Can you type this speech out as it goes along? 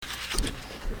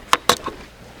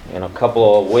In a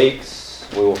couple of weeks,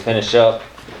 we will finish up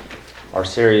our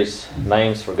series,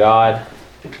 Names for God.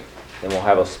 Then we'll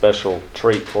have a special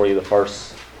treat for you the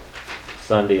first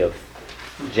Sunday of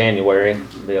January.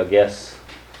 Be a guest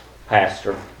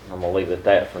pastor. I'm going to leave it at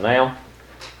that for now.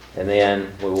 And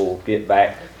then we will get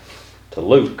back to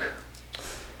Luke.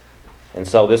 And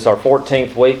so this is our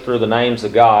 14th week through the names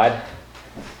of God.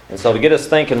 And so to get us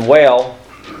thinking well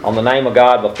on the name of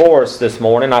God before us this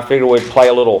morning, I figured we'd play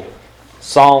a little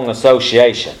song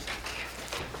association.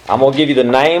 I'm going to give you the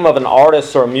name of an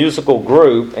artist or a musical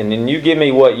group, and then you give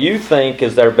me what you think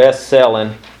is their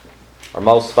best-selling or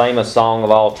most famous song of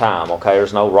all time. Okay,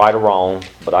 there's no right or wrong,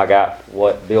 but I got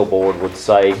what Billboard would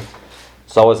say.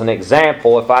 So as an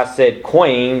example, if I said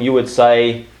Queen, you would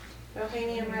say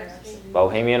Bohemian Rhapsody.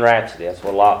 Bohemian Rhapsody. That's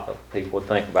what a lot of people would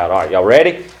think about. All right, y'all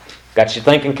ready? Got your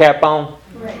thinking cap on?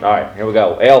 Right. All right, here we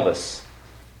go. Elvis.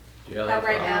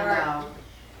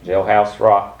 Jailhouse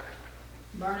Rock.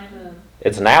 Burning Up.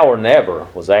 It's Now or Never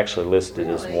was actually listed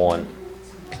as one.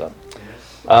 So,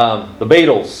 the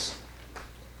Beatles.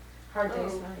 Hard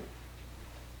Day's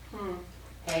Night.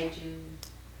 Hey Jude.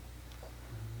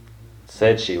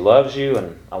 Said She Loves You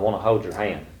and I Want to Hold Your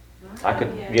Hand. I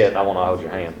could get I Want to Hold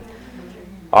Your Hand.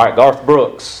 All right, Garth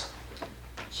Brooks.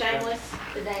 Shameless.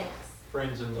 The Dance.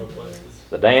 Friends in Low Places.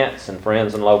 The Dance and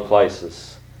Friends in Low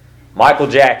Places. Michael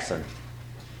Jackson.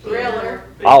 Thriller.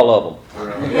 All of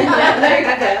them. There you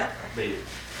go.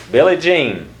 Billie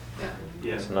Jean.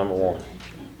 Yes. That's number one.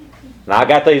 Now I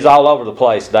got these all over the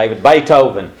place, David.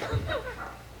 Beethoven.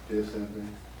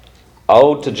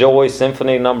 Ode to Joy,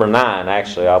 Symphony number 9.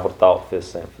 Actually, I would have thought Fifth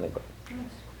Symphony. But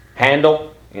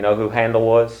Handel. You know who Handel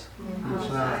was?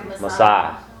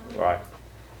 Messiah. Right.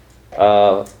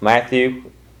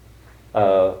 Matthew.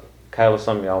 Kayla,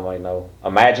 some of y'all may know.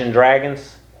 Imagine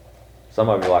Dragons. Some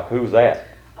of you are like, who's that?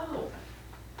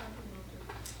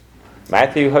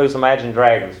 Matthew, who's Imagine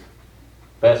Dragons?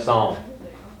 Best song.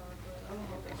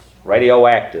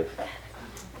 Radioactive.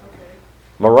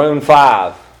 Maroon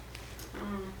 5.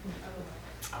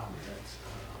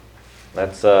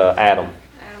 That's Adam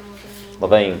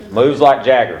Levine. Moves Like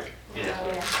Jagger.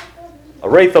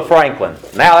 Aretha Franklin.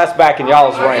 Now that's back in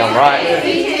y'all's realm, right?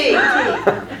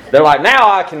 They're like, now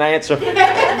I can answer.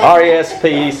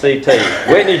 R-E-S-P-E-C-T.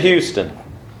 Whitney Houston.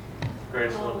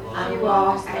 I will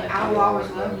always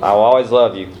love you. I will always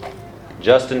love you.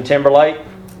 Justin Timberlake.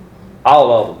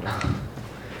 All of them.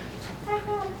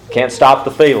 Can't Stop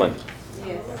the Feeling.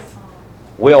 Yes.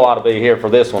 Will ought to be here for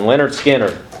this one. Leonard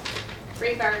Skinner.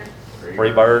 Free Bird.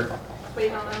 Free Bird. We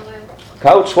don't know that.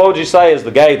 Coach, what would you say is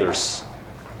the Gaithers?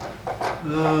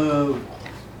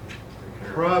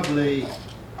 Probably, you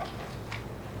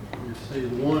see,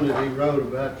 the one that he wrote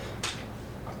about.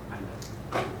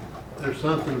 There's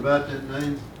something about that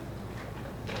name.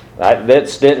 That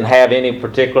didn't have any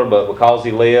particular, but because he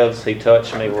lives, he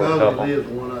touched me with a Because couple. he lives,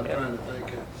 the one I'm trying to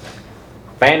think of.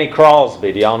 Fanny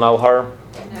Crosby, do y'all know her?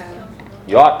 No.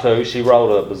 You ought to. She wrote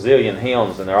a bazillion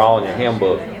hymns, and they're all in your hymn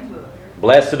book.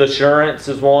 Blessed Assurance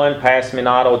is one. Pass Me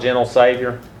Not, O Gentle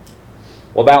Savior.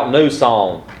 What about New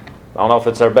Song? I don't know if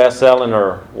it's their best-selling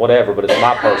or whatever, but it's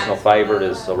my personal favorite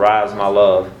is Arise My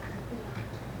Love.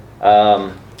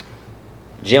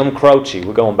 Jim Croce.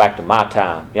 We're going back to my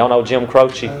time. Y'all know Jim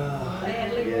Croce?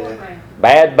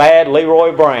 Bad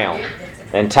Leroy Brown.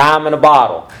 And Time in a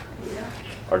Bottle.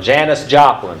 Or Janis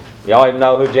Joplin. Y'all even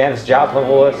know who Janis Joplin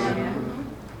was?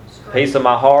 Piece of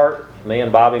My Heart. Me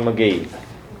and Bobby McGee.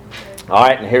 All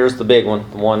right, and here's the big one.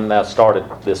 The one that started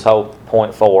this whole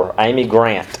point for. Amy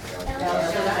Grant.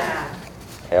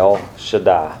 El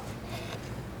Shaddai.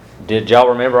 Did y'all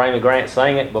remember Amy Grant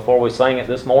sang it before we sang it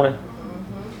this morning?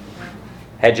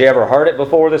 Had you ever heard it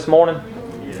before this morning?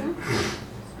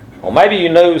 Well, maybe you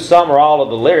knew some or all of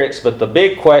the lyrics, but the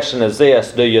big question is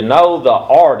this. Do you know the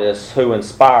artist who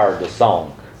inspired the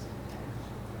song?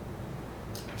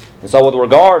 And so with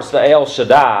regards to El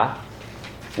Shaddai,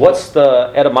 what's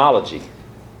the etymology?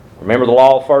 Remember the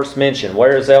law first mentioned.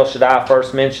 Where is El Shaddai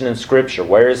first mentioned in Scripture?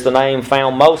 Where is the name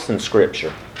found most in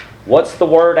Scripture? What's the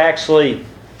word actually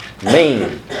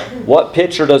mean? What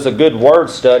picture does a good word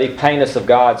study paint us of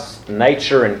God's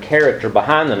nature and character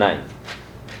behind the name?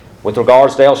 With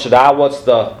regards to El Shaddai, what's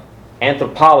the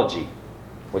anthropology?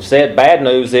 We've said bad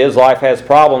news is life has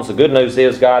problems. The good news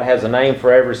is God has a name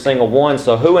for every single one.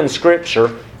 So who in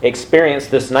Scripture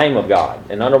experienced this name of God?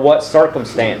 And under what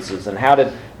circumstances? And how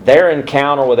did their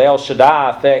encounter with El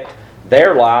Shaddai affect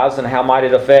their lives? And how might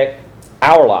it affect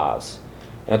our lives?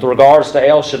 And with regards to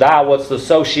El Shaddai, what's the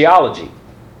sociology?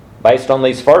 Based on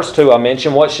these first two I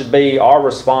mentioned, what should be our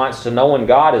response to knowing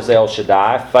God is El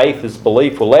Shaddai? Faith is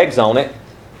belief with legs on it.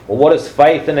 Well, what does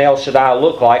faith in El Shaddai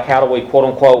look like? How do we, quote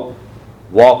unquote,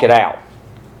 walk it out?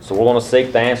 So we're going to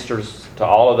seek the answers to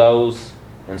all of those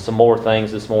and some more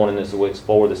things this morning as we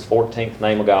explore this 14th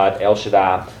name of God, El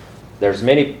Shaddai. There's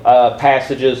many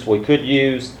passages we could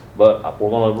use, but we're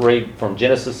going to read from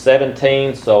Genesis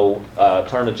 17. So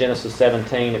turn to Genesis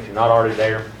 17 if you're not already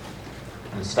there.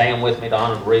 And stand with me to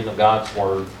honor the reading of God's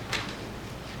Word.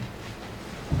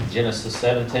 Genesis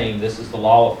 17, this is the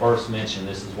law of first mention.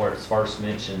 This is where it's first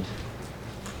mentioned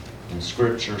in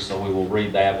Scripture, so we will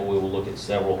read that, but we will look at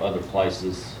several other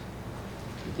places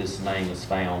that this name is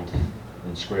found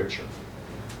in Scripture.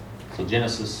 So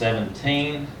Genesis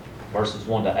 17, verses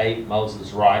 1 to 8,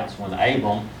 Moses writes, When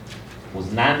Abram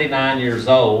was 99 years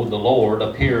old, the Lord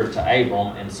appeared to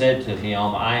Abram and said to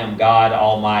him, I am God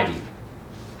Almighty.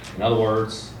 In other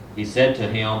words, he said to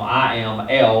him, I am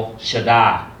El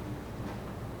Shaddai.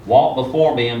 Walk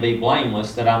before me and be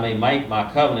blameless, that I may make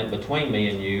my covenant between me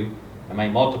and you, and may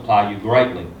multiply you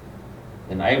greatly.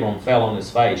 Then Abram fell on his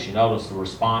face. You notice the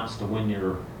response to when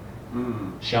you're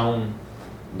shown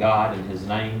God and His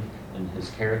name and His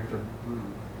character?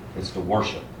 It's to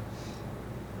worship.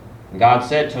 And God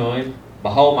said to him,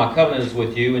 Behold, my covenant is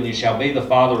with you, and you shall be the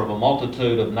father of a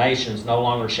multitude of nations. No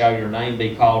longer shall your name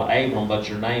be called Abram, but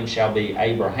your name shall be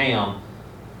Abraham.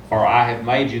 For I have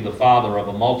made you the father of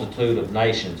a multitude of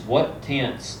nations. What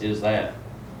tense is that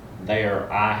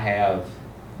there? I have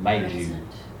made you.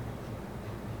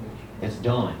 It's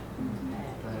done.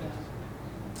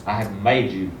 I have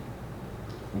made you.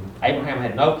 Abraham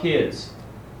had no kids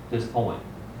at this point.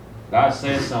 God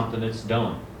says something, it's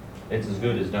done. It's as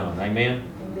good as done. Amen?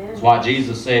 That's why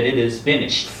Jesus said, it is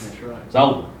finished. That's right. It's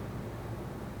over.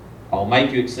 I will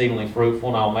make you exceedingly fruitful,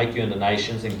 and I will make you into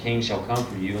nations, and kings shall come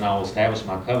from you, and I will establish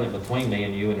my covenant between me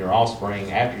and you and your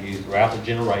offspring after you throughout the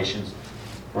generations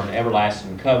for an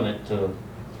everlasting covenant to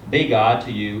be God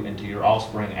to you and to your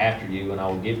offspring after you, and I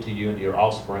will give to you and to your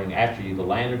offspring after you the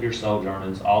land of your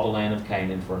sojournings, all the land of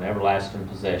Canaan, for an everlasting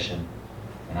possession,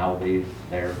 and I will be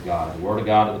their God. The Word of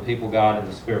God, of the people of God, and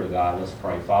the Spirit of God. Let's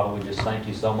pray. Father, we just thank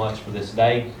you so much for this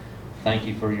day. Thank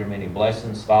you for your many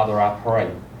blessings. Father, I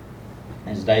pray,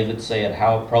 as David said,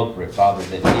 how appropriate, Father,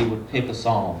 that he would pick a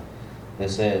song that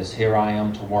says, Here I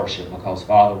am to worship. Because,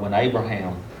 Father, when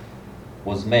Abraham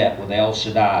was met with El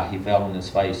Shaddai, he fell on his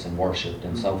face and worshiped.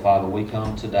 And so, Father, we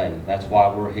come today. That's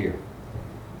why we're here.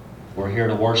 We're here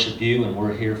to worship you, and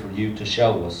we're here for you to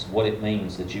show us what it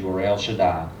means that you are El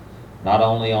Shaddai, not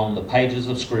only on the pages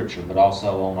of Scripture, but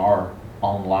also on our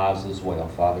own lives as well,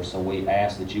 Father. So we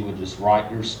ask that you would just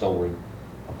write your story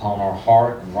upon our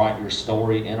heart and write your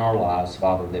story in our lives,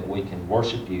 Father, that we can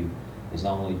worship you as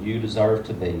only you deserve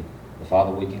to be. But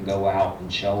Father, we can go out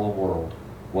and show the world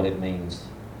what it means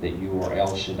that you are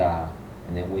El Shaddai,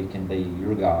 and that we can be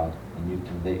your God, and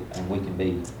we can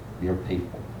be your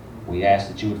people. We ask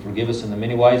that you would forgive us in the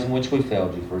many ways in which we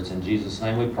failed you, for it's in Jesus'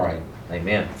 name we pray.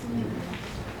 Amen.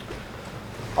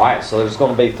 All right, so there's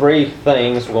going to be three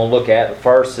things we're going to look at. The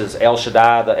first is El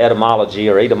Shaddai, the etymology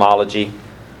or etymology.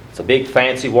 It's a big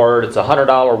fancy word. It's a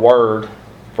 $100 word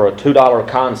for a $2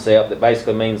 concept that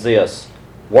basically means this: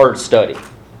 word study.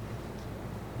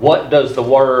 What does the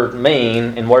word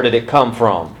mean, and where did it come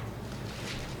from?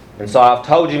 And so I've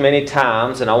told you many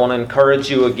times, and I want to encourage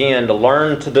you again to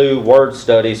learn to do word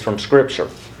studies from Scripture.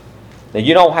 Now,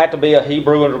 you don't have to be a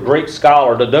Hebrew or Greek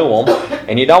scholar to do them,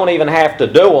 and you don't even have to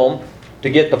do them to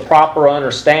get the proper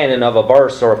understanding of a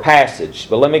verse or a passage.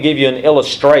 But let me give you an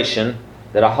illustration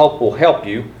that I hope will help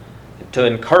you to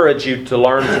encourage you to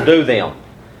learn to do them.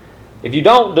 If you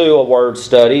don't do a word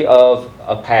study of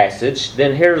a passage,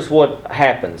 then here's what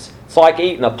happens. It's like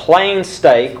eating a plain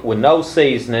steak with no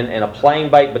seasoning and a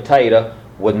plain baked potato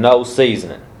with no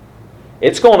seasoning.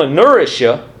 It's going to nourish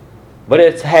you, but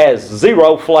it has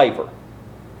zero flavor.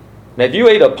 Now, if you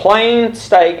eat a plain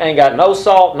steak, ain't got no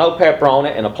salt, no pepper on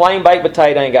it, and a plain baked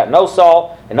potato ain't got no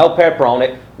salt and no pepper on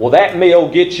it, well, that meal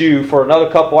gets you for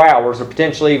another couple hours or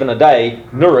potentially even a day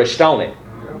nourished on it.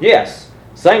 Yes.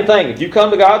 Same thing. If you come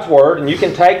to God's Word and you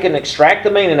can take and extract the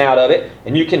meaning out of it,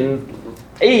 and you can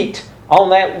eat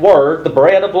on that Word, the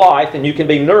bread of life, and you can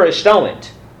be nourished on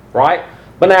it. Right?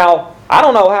 But now, I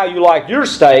don't know how you like your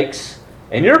steaks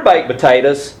and your baked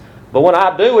potatoes, but when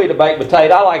I do eat a baked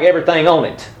potato, I like everything on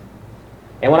it.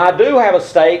 And when I do have a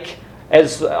steak,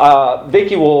 as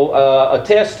Vicki will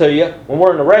attest to you, when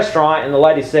we're in the restaurant and the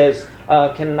lady says,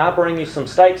 can I bring you some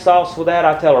steak sauce with that?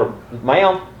 I tell her,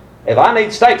 ma'am, if I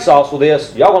need steak sauce with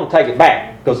this, y'all going to take it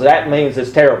back, because that means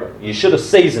it's terrible. You should have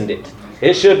seasoned it.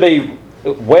 It should be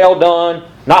well done.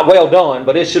 Not well done,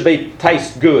 but it should be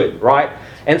taste good, right?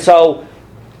 And so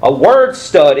A word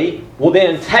study will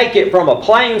then take it from a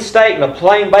plain steak and a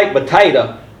plain baked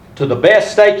potato to the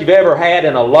best steak you've ever had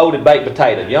and a loaded baked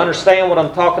potato. You understand what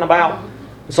I'm talking about?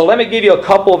 So let me give you a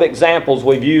couple of examples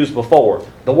we've used before.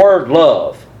 The word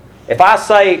love. If I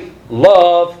say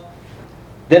love,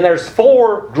 then there's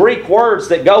 4 Greek words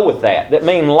that go with that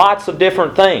mean lots of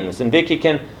different things. And Vicki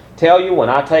can tell you, when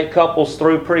I take couples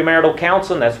through premarital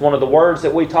counseling, that's one of the words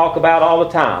that we talk about all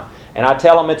the time. And I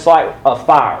tell them it's like a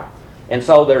fire. And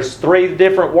so there's 3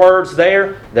 different words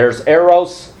there. There's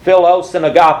eros, philos, and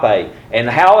agape. And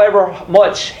however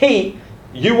much heat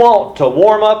you want to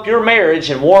warm up your marriage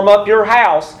and warm up your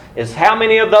house is how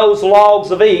many of those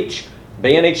logs of each,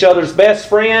 being each other's best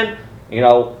friend,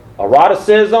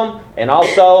 eroticism, and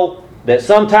also that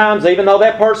sometimes, even though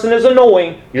that person is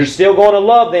annoying, you're still going to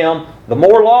love them. The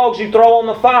more logs you throw on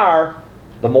the fire,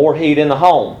 the more heat in the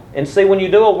home. And see, when you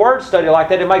do a word study like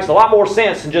that, it makes a lot more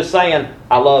sense than just saying,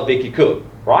 I love Vicki Cook,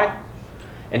 right?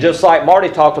 And just like Marty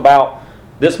talked about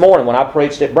this morning when I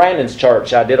preached at Brandon's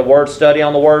church, I did a word study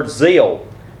on the word zeal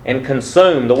and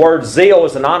consume. The word zeal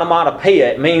is an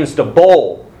onomatopoeia. It means to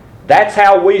boil. That's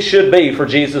how we should be for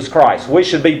Jesus Christ. We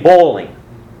should be boiling.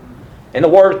 In the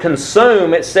word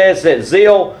consume, it says that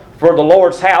zeal for the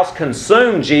Lord's house,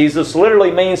 consume Jesus,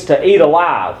 literally means to eat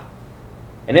alive.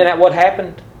 And isn't that what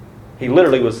happened? He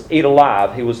literally was eat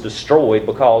alive. He was destroyed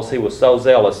because he was so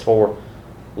zealous for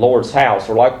Lord's house.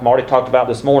 Or like Marty talked about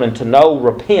this morning, to know,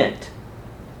 repent.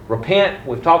 Repent,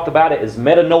 we've talked about it, is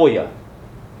metanoia.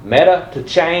 Meta, to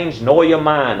change, noia,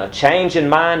 mind. A change in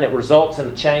mind that results in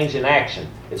a change in action.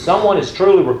 If someone has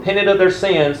truly repented of their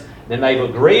sins, then they've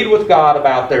agreed with God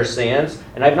about their sins,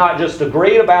 and they've not just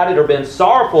agreed about it or been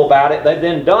sorrowful about it, they've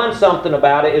then done something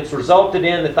about it. It's resulted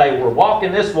in that they were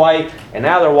walking this way, and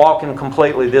now they're walking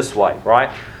completely this way, right?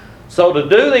 So to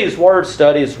do these word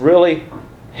studies really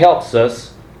helps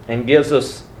us and gives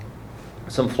us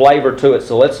some flavor to it.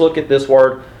 So let's look at this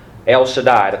word, El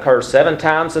Shaddai. It occurs 7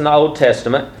 times in the Old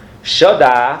Testament.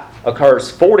 Shaddai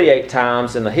occurs 48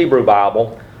 times in the Hebrew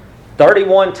Bible,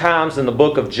 31 times in the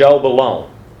book of Job alone.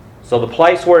 So the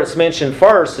place where it's mentioned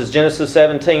first is Genesis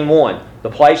 17:1. The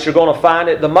place you're going to find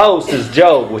it the most is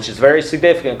Job, which is very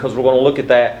significant because we're going to look at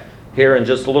that here in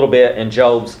just a little bit in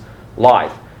Job's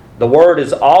life. The word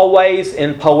is always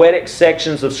in poetic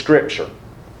sections of Scripture.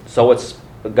 So it's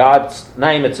God's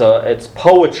name, it's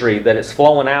poetry that it's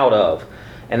flowing out of.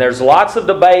 And there's lots of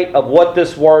debate of what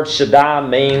this word Shaddai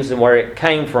means and where it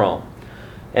came from.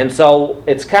 And so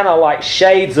it's kind of like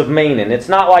shades of meaning. It's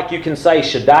not like you can say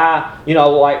Shaddai,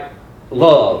 like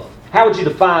love. How would you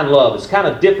define love? It's kind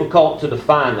of difficult to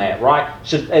define that, right?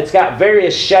 It's got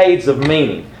various shades of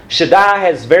meaning. Shaddai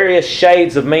has various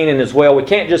shades of meaning as well. We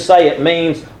can't just say it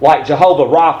means like Jehovah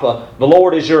Rapha, the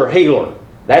Lord is your healer.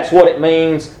 That's what it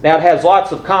means. Now it has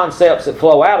lots of concepts that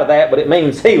flow out of that, but it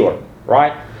means healer,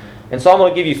 right? And so I'm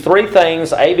going to give you 3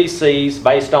 things, ABCs,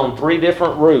 based on 3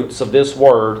 different roots of this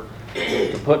word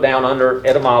to put down under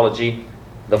etymology.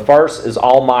 The first is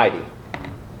Almighty.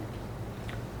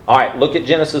 All right, look at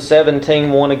Genesis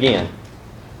 17:1 again.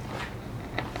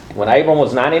 When Abram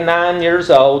was 99 years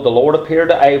old, the Lord appeared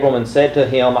to Abram and said to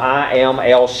him, I am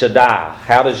El Shaddai.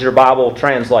 How does your Bible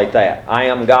translate that? I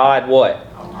am God what?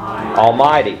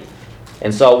 Almighty.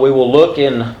 And so we will look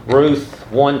in Ruth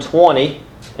 120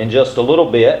 in just a little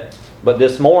bit. But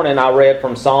this morning I read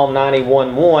from Psalm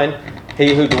 91:1,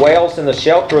 He who dwells in the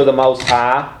shelter of the Most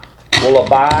High will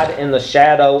abide in the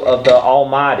shadow of the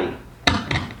Almighty.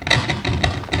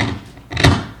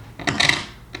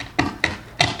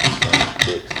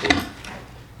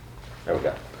 There we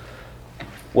go.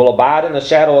 Will abide in the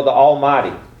shadow of the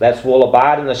Almighty. That's will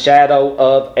abide in the shadow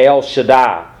of El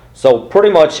Shaddai. So pretty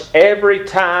much every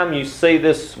time you see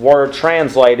this word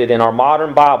translated in our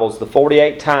modern Bibles, the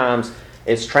 48 times,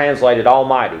 it's translated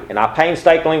Almighty. And I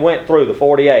painstakingly went through the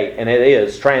 48, and it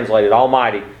is translated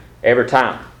Almighty every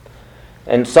time.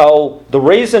 And so the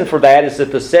reason for that is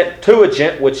that the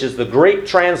Septuagint, which is the Greek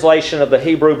translation of the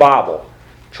Hebrew Bible,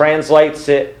 translates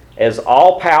it as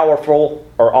all-powerful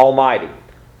or almighty.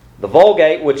 The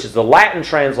Vulgate, which is the Latin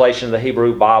translation of the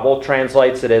Hebrew Bible,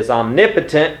 translates it as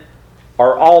omnipotent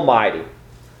or almighty.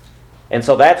 And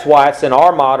so that's why it's in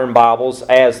our modern Bibles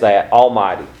as that,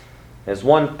 almighty. As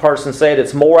one person said,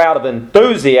 it's more out of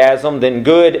enthusiasm than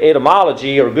good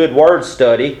etymology or good word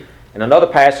study. And another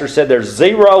pastor said there's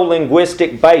zero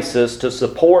linguistic basis to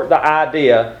support the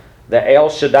idea that El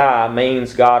Shaddai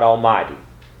means God Almighty.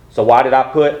 So why did I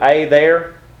put A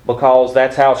there? Because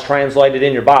that's how it's translated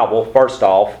in your Bible, first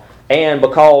off. And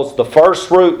because the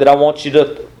first root that I want you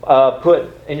to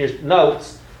put in your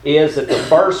notes is that the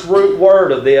first root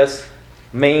word of this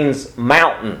means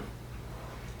mountain.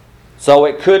 So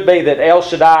it could be that El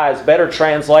Shaddai is better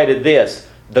translated this,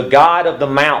 the God of the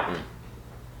mountain.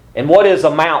 And what is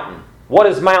a mountain? What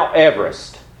is Mount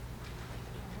Everest?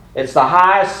 It's the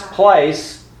highest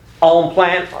place on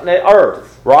planet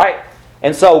Earth, right?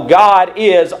 And so God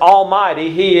is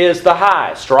almighty. He is the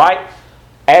highest, right?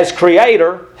 As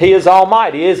creator, He is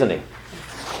almighty, isn't He?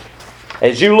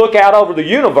 As you look out over the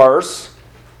universe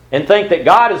and think that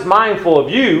God is mindful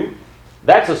of you,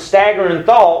 that's a staggering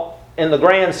thought in the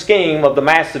grand scheme of the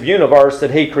massive universe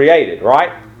that He created,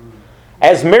 right?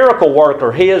 As miracle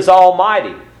worker, He is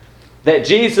almighty. That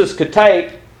Jesus could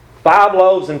take 5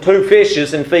 loaves and 2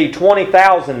 fishes and feed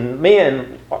 20,000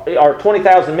 men, or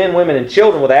 20,000 men, women, and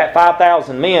children with that,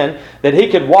 5,000 men, that He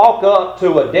could walk up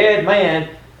to a dead man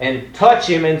and touch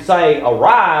him and say,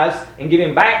 arise, and give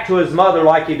him back to his mother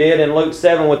like He did in Luke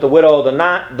 7 with the widow of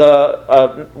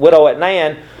the widow at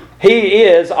Nan. He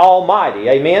is almighty.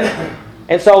 Amen?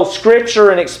 And so Scripture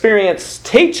and experience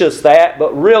teach us that,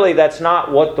 but really that's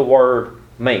not what the word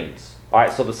means. All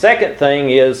right, so the second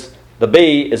thing is, the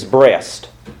B is breast.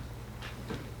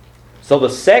 So the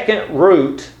second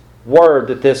root word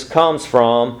that this comes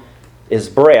from is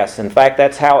breast. In fact,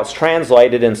 that's how it's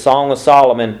translated in Song of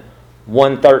Solomon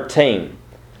 1:13.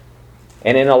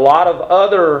 And in a lot of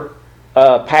other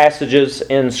passages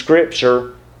in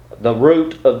Scripture, the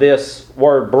root of this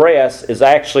word breast is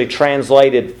actually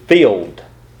translated field.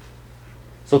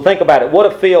 So think about it.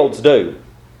 What do fields do?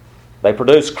 They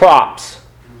produce crops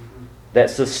that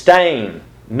sustain,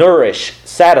 nourish,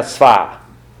 satisfy.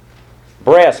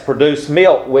 Breasts produce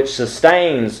milk which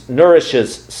sustains,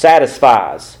 nourishes,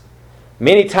 satisfies.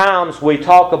 Many times we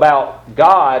talk about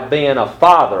God being a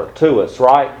father to us,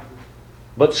 right?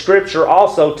 But Scripture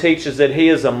also teaches that He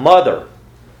is a mother,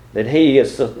 that He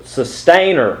is a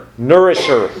sustainer,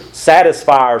 nourisher,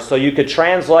 satisfier. So you could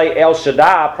translate El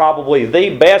Shaddai, probably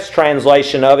the best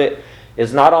translation of it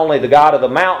is not only the God of the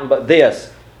mountain, but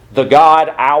this, the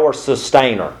God our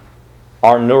sustainer,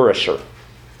 our nourisher.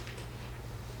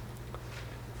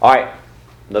 All right,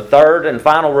 the third and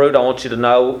final root I want you to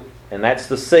know, and that's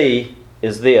the C,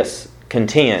 is this,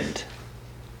 contend.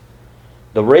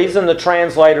 The reason the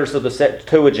translators of the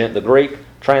Septuagint, the Greek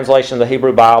translation of the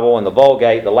Hebrew Bible, and the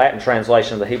Vulgate, the Latin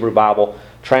translation of the Hebrew Bible,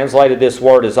 translated this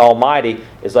word as almighty,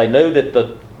 is they knew that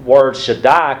the word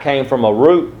Shaddai came from a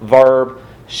root verb,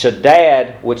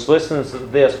 shaddad, which, listen to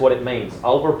this, what it means,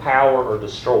 overpower or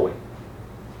destroy.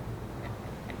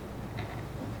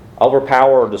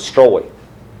 Overpower or destroy.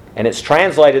 And it's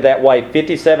translated that way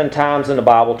 57 times in the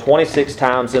Bible, 26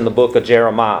 times in the book of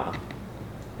Jeremiah.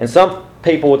 And some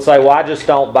people would say, well, I just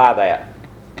don't buy that,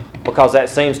 because that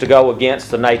seems to go against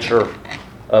the nature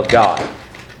of God.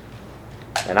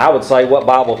 And I would say, what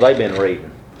Bible have they been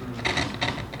reading?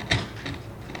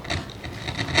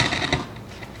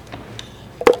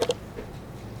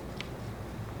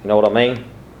 You know what I mean?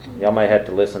 Y'all may have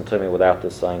to listen to me without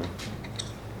this thing.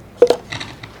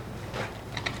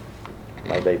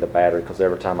 Maybe the battery, because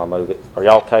every time I move it. Are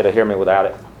y'all okay to hear me without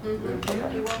it?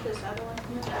 Mm-hmm. You want this other one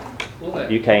from the back? Pull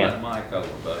that, You can. Pull that mic over,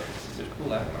 buddy. Just pull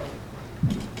that one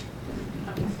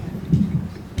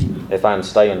over. If I can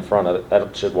stay in front of it,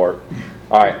 that should work.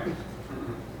 All right.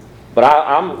 But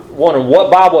I'm wondering, what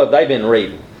Bible have they been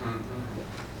reading?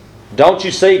 Don't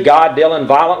you see God dealing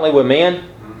violently with men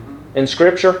in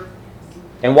Scripture?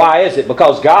 And why is it?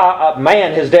 Because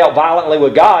man has dealt violently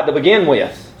with God to begin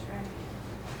with.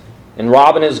 And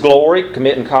robbing His glory,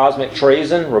 committing cosmic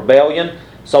treason, rebellion.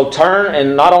 So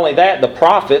and not only that, the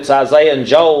prophets, Isaiah and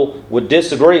Joel, would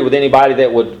disagree with anybody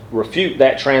that would refute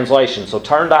that translation. So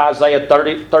turn to Isaiah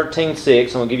 13:6.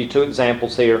 I'm going to give you 2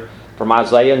 examples here from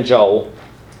Isaiah and Joel.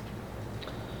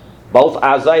 Both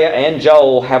Isaiah and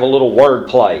Joel have a little word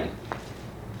play.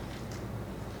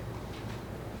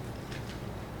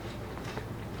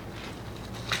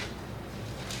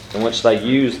 In which they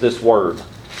use this word.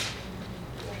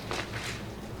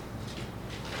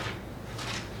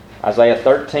 Isaiah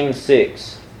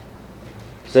 13:6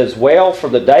 says, well, for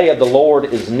the day of the Lord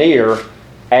is near,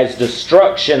 as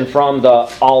destruction from the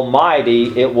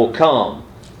Almighty it will come.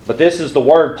 But this is the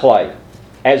word play.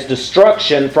 As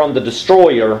destruction from the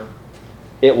destroyer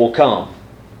it will come.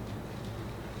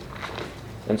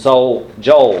 And so,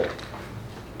 Joel.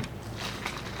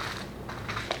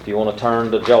 If you want to turn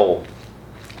to Joel.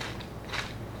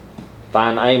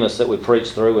 Find Amos that we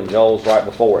preached through, and Joel's right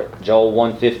before it. Joel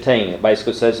 1:15. It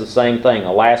basically says the same thing.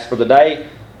 Alas for the day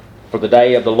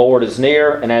of the Lord is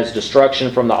near, and as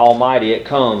destruction from the Almighty it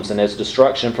comes, and as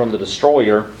destruction from the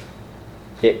destroyer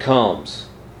it comes.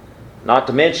 Not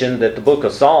to mention that the book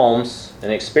of Psalms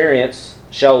and experience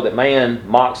show that man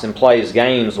mocks and plays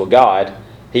games with God,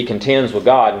 he contends with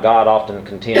God, and God often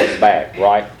contends back,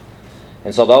 right?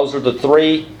 And so those are the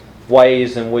three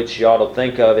ways in which you ought to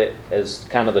think of it as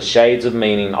kind of the shades of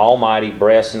meaning: almighty,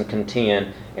 breast, and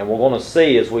contend. And we're going to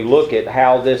see as we look at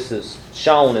how this is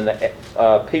shown in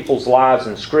the people's lives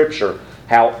in Scripture,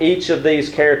 how each of these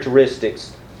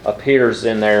characteristics appears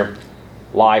in their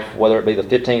life, whether it be the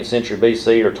 15th century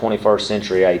BC or 21st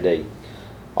century AD.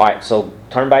 Alright, so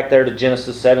turn back there to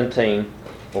Genesis 17.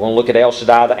 We're going to look at El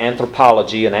Shaddai, the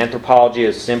anthropology. And anthropology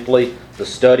is simply the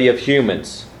study of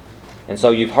humans. And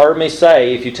so you've heard me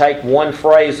say, if you take one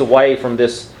phrase away from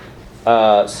this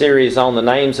series on the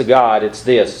names of God, it's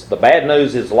this: the bad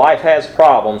news is life has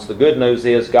problems. The good news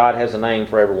is God has a name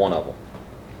for every one of them.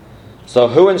 So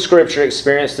who in Scripture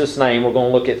experienced this name? We're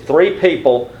going to look at three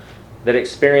people that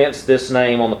experienced this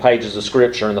name on the pages of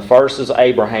Scripture. And the first is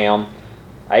Abraham.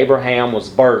 Abraham was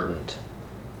burdened.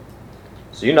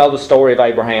 So you know the story of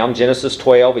Abraham. Genesis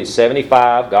 12, he's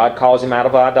 75. God calls him out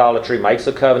of idolatry, makes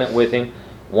a covenant with him,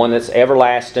 one that's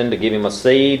everlasting, to give him a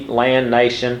seed, land,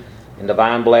 nation, and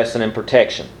divine blessing and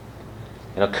protection.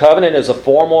 And a covenant is a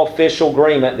formal official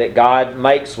agreement that God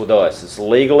makes with us. It's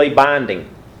legally binding.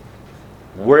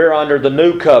 We're under the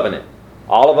new covenant.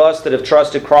 All of us that have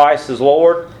trusted Christ as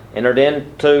Lord entered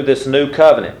into this new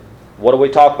covenant. What do we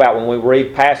talk about when we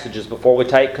read passages before we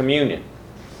take communion?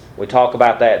 We talk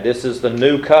about that. This is the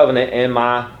new covenant in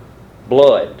my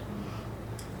blood.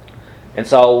 And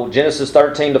so Genesis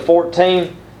 13 to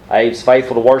 14, Abe's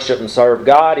faithful to worship and serve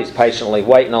God. He's patiently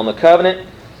waiting on the covenant.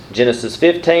 Genesis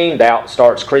 15, doubt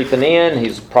starts creeping in.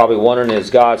 He's probably wondering, is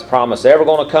God's promise ever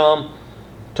going to come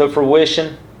to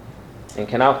fruition? And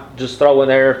can I just throw in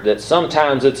there that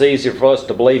sometimes it's easier for us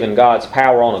to believe in God's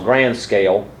power on a grand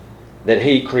scale, that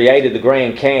He created the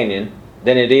Grand Canyon,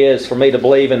 than it is for me to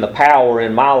believe in the power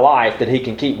in my life that He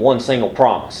can keep one single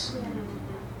promise.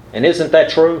 And isn't that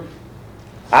true?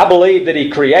 I believe that He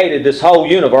created this whole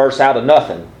universe out of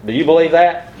nothing. Do you believe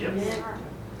that? Yep.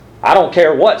 I don't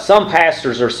care what some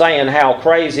pastors are saying, how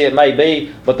crazy it may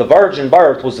be, but the virgin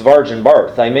birth was the virgin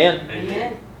birth. Amen?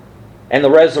 Amen. And the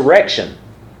resurrection.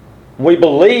 We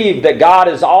believe that God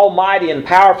is almighty and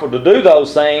powerful to do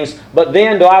those things, but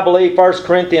then do I believe 1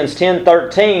 Corinthians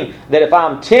 10:13 that if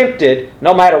I'm tempted,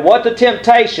 no matter what the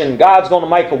temptation, God's going to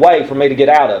make a way for me to get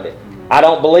out of it? I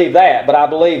don't believe that, but I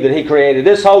believe that He created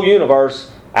this whole universe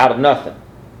out of nothing.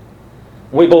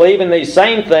 We believe in these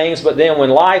same things, but then when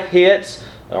life hits,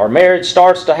 our marriage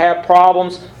starts to have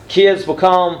problems, kids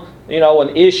become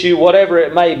an issue, whatever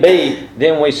it may be,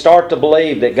 then we start to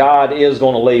believe that God is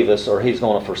going to leave us or He's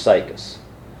going to forsake us.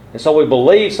 And so we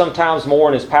believe sometimes more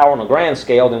in His power on a grand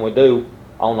scale than we do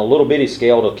on a little bitty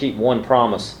scale to keep one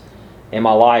promise in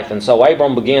my life. And so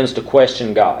Abram begins to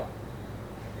question God.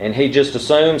 And he just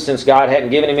assumes, since God hadn't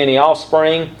given him any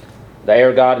offspring, the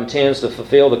heir God intends to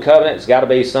fulfill the covenant, it's got to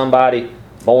be somebody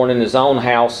born in his own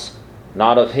house,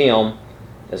 not of him.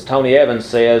 As Tony Evans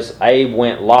says, Abe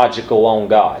went logical on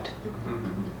God.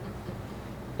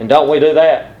 And don't we do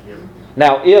that? Yep.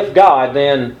 Now, if God,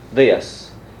 then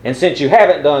this. And since you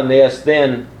haven't done this,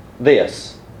 then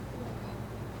this.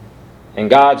 And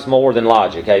God's more than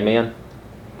logic, amen?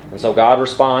 And so God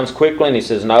responds quickly and He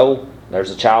says, no, there's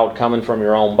a child coming from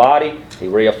your own body. He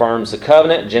reaffirms the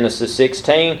covenant. Genesis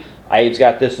 16, Abe's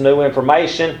got this new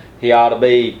information. He ought to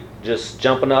be just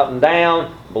jumping up and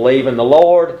down, believing the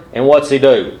Lord. And what's he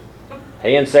do?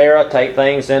 He and Sarah take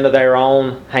things into their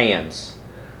own hands.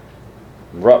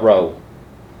 Rut-row,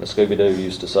 the Scooby-Doo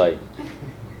used to say.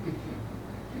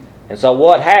 And so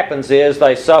what happens is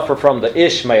they suffer from the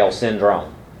Ishmael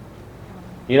syndrome.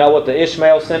 You know what the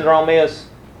Ishmael syndrome is?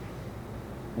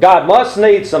 God must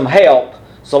need some help,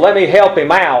 so let me help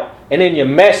Him out, and then you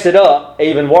mess it up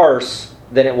even worse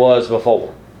than it was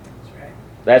before.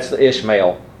 That's the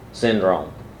Ishmael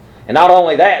syndrome. And not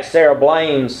only that, Sarah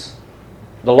blames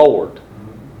the Lord.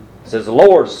 Says the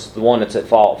Lord's the one that's at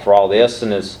fault for all this.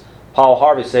 And as Paul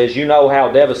Harvey says, you know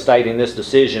how devastating this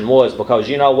decision was, because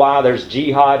you know why there's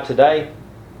jihad today?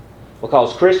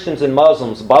 Because Christians and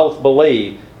Muslims both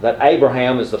believe that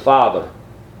Abraham is the father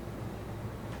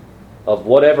of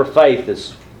whatever faith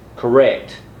is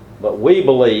correct. But we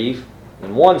believe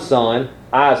in one son,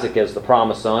 Isaac, as the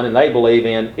promised son, and they believe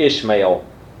in Ishmael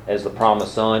as the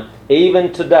promised son.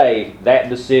 Even today, that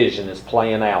decision is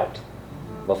playing out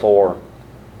before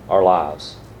our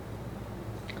lives.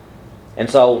 And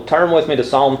so, turn with me to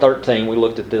Psalm 13. We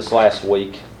looked at this last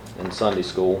week in Sunday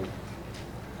school.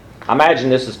 I imagine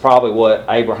this is probably what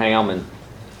Abraham and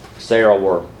Sarah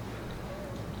were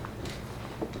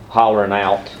hollering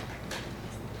out.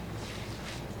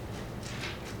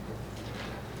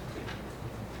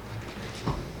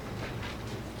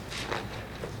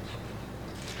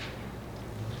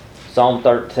 Psalm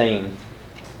 13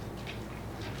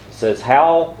 says,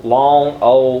 "How long,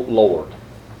 O Lord,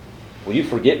 will you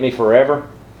forget me forever?"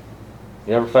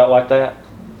 You ever felt like that?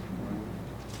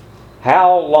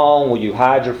 How long will you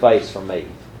hide your face from me?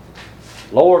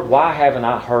 Lord, why haven't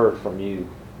I heard from you?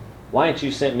 Why haven't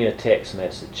you sent me a text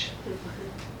message?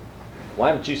 Why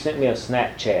haven't you sent me a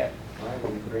Snapchat?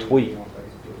 Tweet?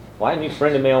 Why haven't you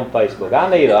friended me on Facebook? I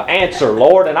need an answer,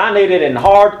 Lord, and I need it in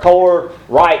hardcore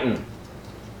writing.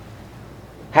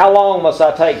 How long must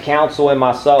I take counsel in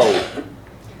my soul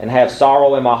and have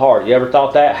sorrow in my heart? You ever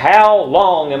thought that? How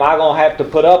long am I going to have to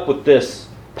put up with this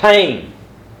pain?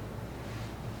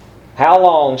 How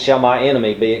long shall my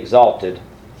enemy be exalted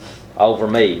over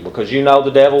me? Because you know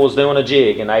the devil was doing a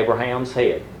jig in Abraham's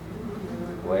head.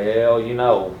 Well, you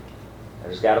know,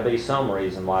 there's got to be some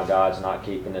reason why God's not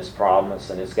keeping this promise,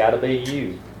 and it's got to be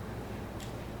you.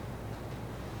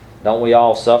 Don't we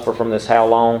all suffer from this how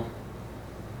long?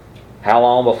 How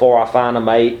long before I find a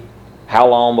mate? How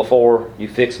long before you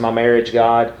fix my marriage,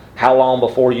 God? How long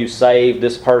before you save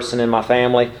this person in my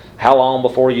family? How long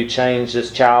before you change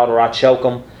this child or I choke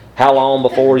them? How long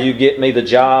before you get me the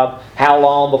job? How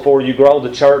long before you grow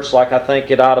the church like I think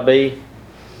it ought to be?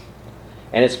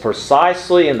 And it's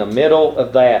precisely in the middle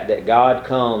of that that God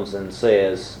comes and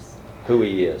says who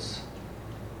He is.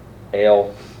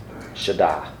 El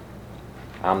Shaddai.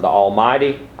 I'm the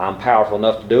Almighty. I'm powerful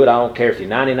enough to do it. I don't care if you're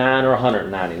 99 or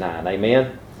 199.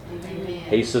 Amen? Amen.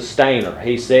 He's sustainer.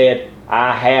 He said,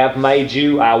 I have made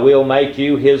you. I will make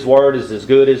you. His word is as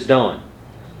good as done.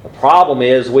 The problem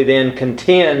is we then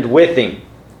contend with Him.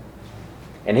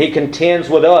 And He contends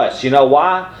with us. You know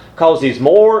why? Because He's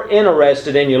more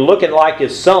interested in you looking like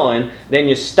His Son than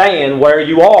you staying where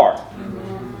you are.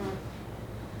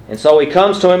 And so He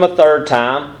comes to him a third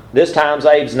time. This time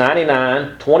Abe's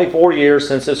 99, 24 years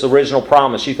since this original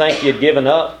promise. You think you'd given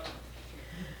up?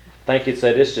 Think you'd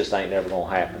say, this just ain't never going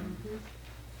to happen.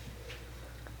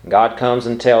 God comes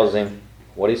and tells him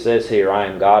what He says here. I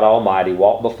am God Almighty.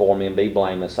 Walk before me and be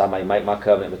blameless. I may make my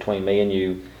covenant between me and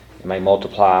you and may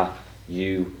multiply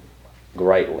you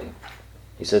greatly.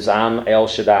 He says, I'm El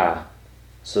Shaddai,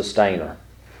 sustainer.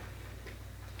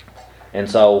 And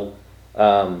so,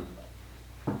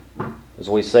 as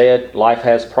we said, life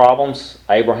has problems.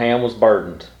 Abraham was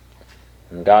burdened.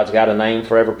 And God's got a name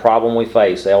for every problem we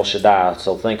face, El Shaddai.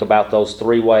 So think about those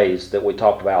three ways that we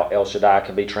talked about. El Shaddai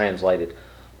can be translated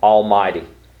Almighty.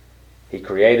 He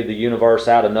created the universe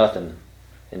out of nothing.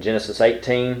 In Genesis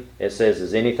 18, it says,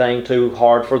 is anything too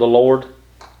hard for the Lord?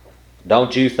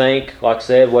 Don't you think, like I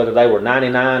said, whether they were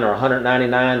 99 or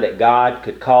 199, that God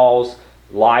could cause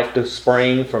life to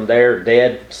spring from their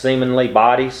dead, seemingly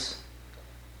bodies?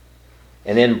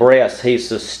 And then breasts, He's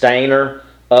sustainer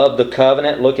of the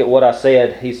covenant. Look at what I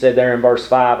said. He said there in verse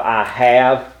 5, I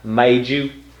have made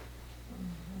you.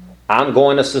 I'm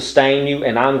going to sustain you,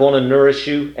 and I'm going to nourish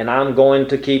you, and I'm going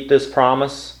to keep this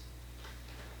promise.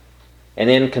 And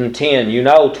then contend. You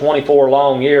know, 24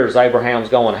 long years Abraham's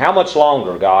going, how much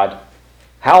longer, God?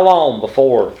 How long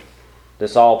before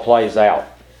this all plays out?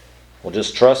 Well,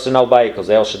 just trust and obey, because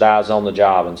El Shaddai's on the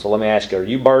job. And so let me ask you, are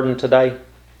you burdened today?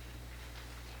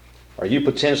 Are you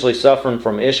potentially suffering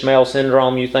from Ishmael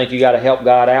syndrome? You think you got to help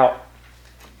God out?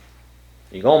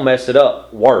 You're going to mess it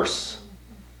up worse.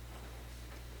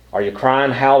 Are you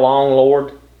crying, how long,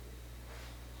 Lord?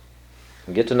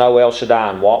 And get to know El Shaddai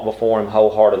and walk before Him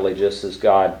wholeheartedly, just as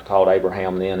God called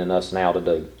Abraham then and us now to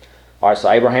do. All right,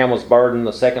 so Abraham was burdened.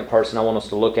 The second person I want us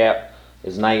to look at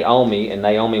is Naomi, and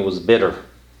Naomi was bitter.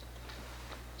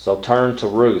 So turn to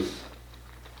Ruth.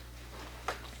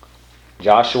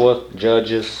 Joshua,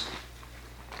 Judges,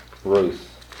 Ruth.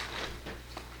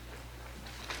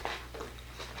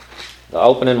 The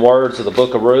opening words of the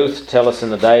book of Ruth tell us in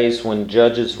the days when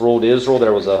judges ruled Israel,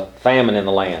 there was a famine in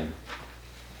the land.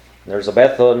 There's a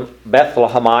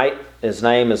Bethlehemite. His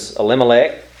name is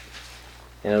Elimelech.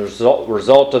 And as a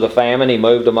result of the famine, he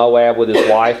moved to Moab with his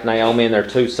wife, Naomi, and their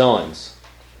two sons.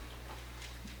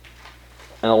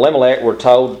 And Elimelech, we're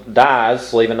told,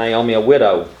 dies, leaving Naomi a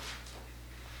widow.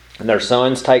 And their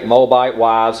sons take Moabite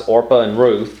wives, Orpah and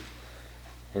Ruth.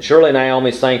 And surely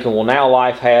Naomi's thinking, well, now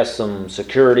life has some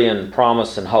security and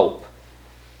promise and hope.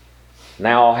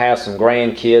 Now I'll have some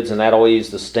grandkids, and that'll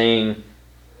ease the sting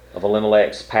of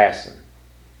Elimelech's passing.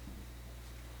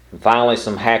 And finally,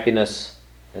 some happiness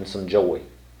and some joy.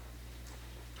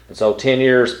 And so 10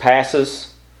 years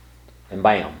passes, and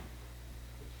bam.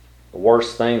 The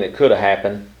worst thing that could have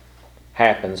happened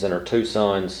happens, and her two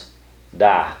sons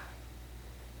die.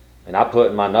 And I put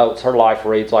in my notes, her life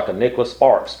reads like a Nicholas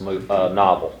Sparks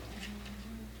novel.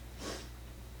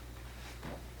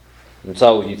 And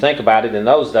so you think about it, in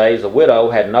those days, a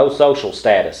widow had no social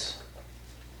status.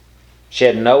 She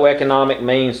had no economic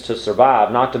means to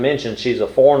survive, not to mention she's a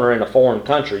foreigner in a foreign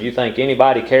country. You think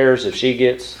anybody cares if she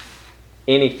gets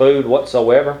any food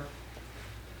whatsoever?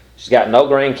 She's got no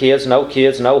grandkids, no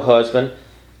kids, no husband.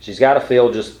 She's got to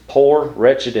feel just poor,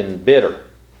 wretched, and bitter.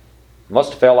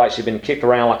 Must have felt like she'd been kicked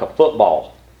around like a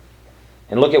football.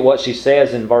 And look at what she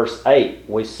says in verse 8.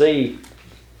 We see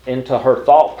into her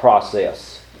thought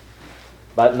process.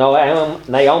 But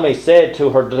Naomi said to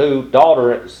her two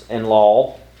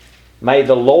daughters-in-law, "May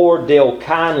the Lord deal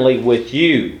kindly with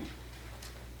you."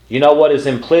 You know what is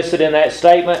implicit in that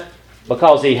statement?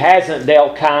 Because He hasn't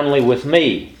dealt kindly with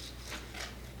me.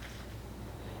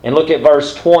 And look at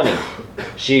verse 20.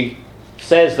 She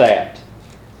says that.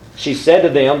 She said to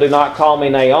them, "Do not call me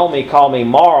Naomi, call me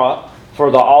Mara, for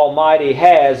the Almighty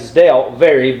has dealt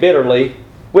very bitterly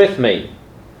with me."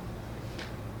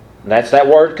 And that's that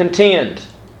word contend.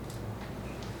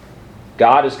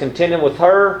 God is contending with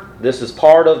her. This is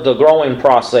part of the growing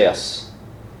process.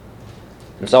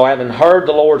 And so, having heard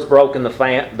the Lord's broken the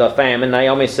famine,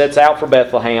 Naomi sets out for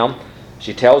Bethlehem.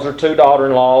 She tells her two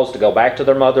daughter-in-laws to go back to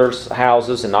their mother's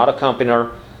houses and not accompany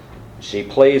her. She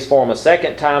pleads for them a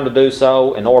second time to do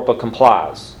so, and Orpah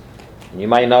complies. And you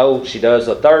may know she does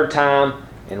a third time,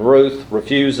 and Ruth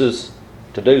refuses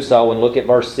to do so. And look at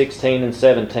verse 16 and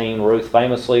 17. Ruth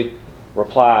famously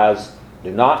replies, "Do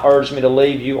not urge me to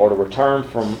leave you or to return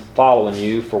from following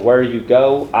you, for where you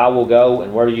go, I will go,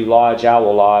 and where you lodge, I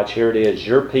will lodge. Here it is,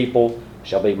 your people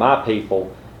shall be my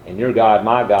people, and your God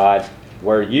my God.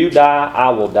 Where you die, I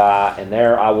will die, and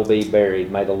there I will be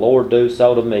buried. May the Lord do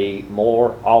so to me,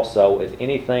 more also, if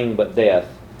anything but death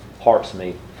parts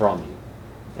me from you."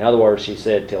 In other words, she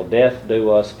said, "Till death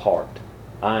do us part.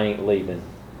 I ain't leaving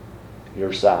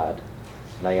your side,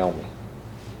 Naomi."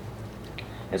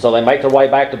 And so they make their way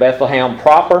back to Bethlehem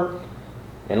proper.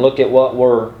 And look at what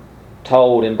we're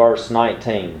told in verse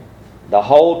 19. "The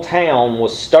whole town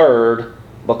was stirred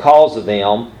because of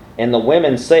them, and the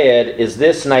women said, 'Is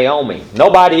this Naomi?'"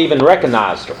 Nobody even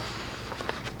recognized her.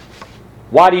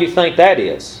 Why do you think that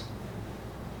is?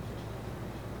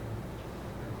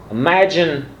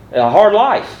 Imagine a hard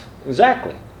life.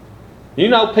 Exactly. You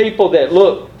know people that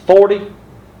look 40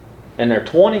 and they're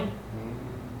 20?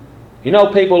 You know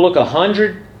people look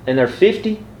 100 and they're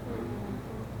 50?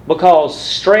 Because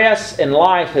stress in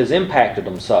life has impacted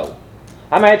them so.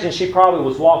 I imagine she probably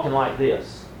was walking like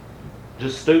this,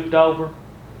 just stooped over.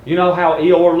 You know how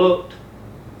Eeyore looked?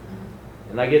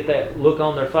 And they get that look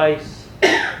on their face,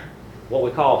 what we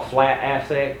call flat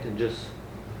affect, and just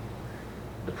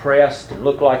depressed and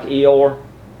look like Eeyore.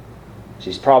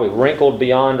 She's probably wrinkled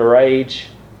beyond her age.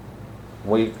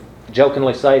 We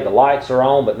jokingly say the lights are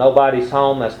on but nobody's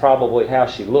home. That's probably how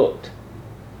she looked.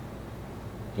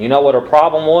 You know what her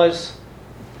problem was?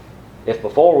 If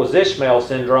before was Ishmael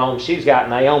syndrome, she's got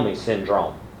Naomi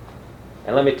syndrome.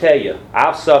 And let me tell you,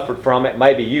 I've suffered from it,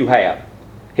 maybe you have.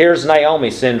 Here's Naomi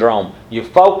syndrome. You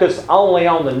focus only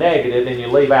on the negative and you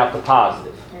leave out the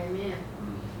positive. Amen.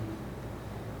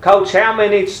 Coach, how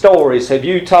many stories have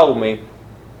you told me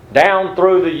down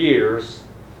through the years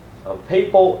of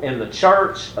people in the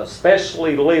church,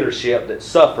 especially leadership, that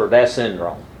suffer that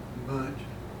syndrome? Bunch.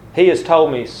 He has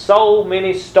told me so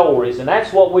many stories, and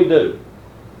that's what we do.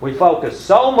 We focus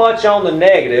so much on the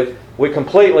negative, we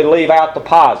completely leave out the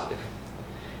positive.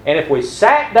 And if we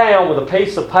sat down with a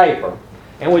piece of paper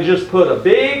and we just put a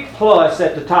big plus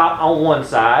at the top on one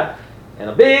side and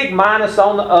a big minus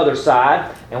on the other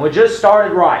side, and we just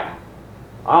started writing.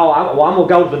 I'm going to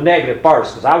go to the negative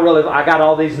first because I got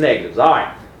all these negatives. All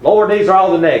right, Lord, these are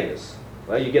all the negatives.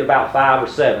 Well, you get about 5 or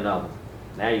 7 of them.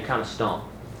 Now you kind of stump.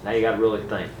 Now you got to really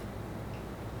think.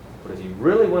 But if you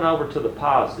really went over to the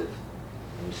positive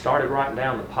and you started writing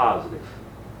down the positive,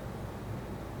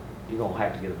 you're going to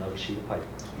have to get another sheet of paper.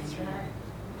 That's right.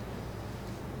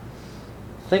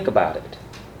 Think about it.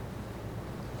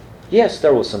 Yes,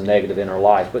 there was some negative in her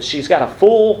life, but she's got a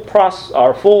full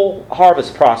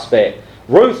harvest prospect.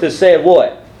 Ruth has said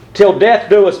what? "Till death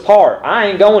do us part. I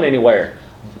ain't going anywhere."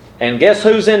 And guess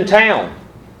who's in town?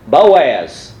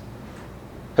 Boaz.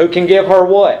 Who can give her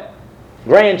what?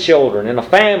 Grandchildren and a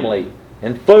family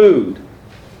and food.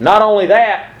 Not only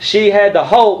that, she had the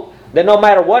hope that no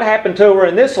matter what happened to her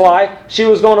in this life, she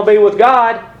was going to be with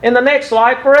God in the next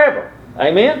life forever.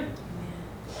 Amen?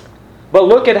 But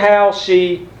look at how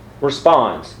she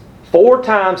responds. 4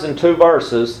 times in 2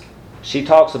 verses, she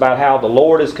talks about how the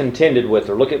Lord has contended with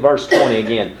her. Look at verse 20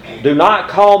 again. "Do not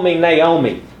call me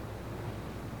Naomi."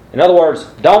 In other words,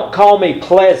 don't call me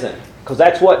pleasant, because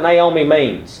that's what Naomi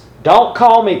means. Don't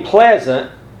call me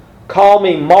pleasant, call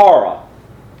me Mara.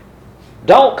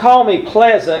 Don't call me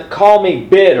pleasant, call me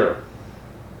bitter.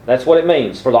 That's what it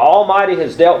means. For the Almighty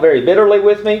has dealt very bitterly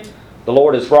with me. The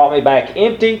Lord has brought me back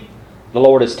empty. The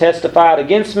Lord has testified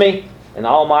against me. And the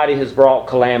Almighty has brought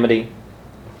calamity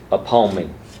upon me.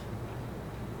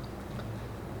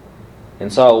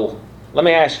 And so, let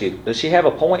me ask you, does she have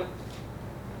a point?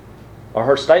 Are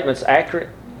her statements accurate?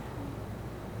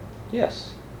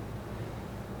 Yes.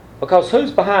 Because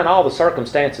who's behind all the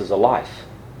circumstances of life?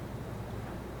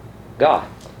 God.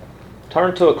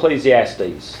 Turn to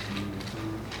Ecclesiastes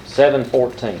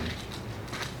 7:14.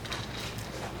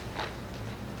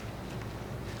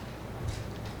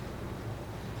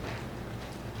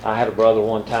 I had a brother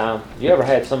one time. You ever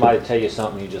had somebody tell you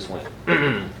something you just went,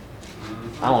 I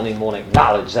don't even want to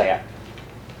acknowledge that.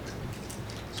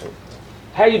 So,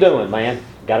 how you doing, man?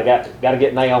 Gotta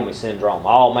get Naomi syndrome.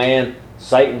 Oh man,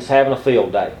 Satan's having a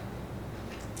field day.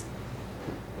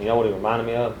 You know what he reminded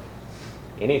me of?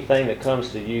 Anything that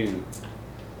comes to you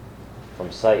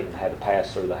from Satan had to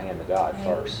pass through the hand of God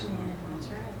first. That's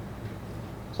right.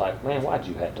 It's like, man, why'd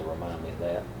you have to remind me of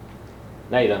that?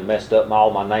 Now you done messed up all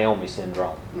my Naomi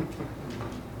syndrome.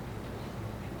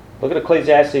 Look at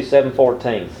Ecclesiastes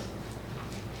 7:14.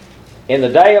 In the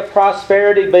day of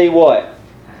prosperity be what?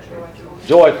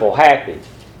 Joyful, happy.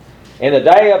 In the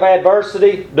day of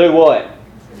adversity, do what?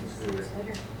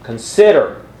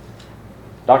 Consider.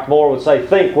 Dr. Moore would say,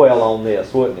 think well on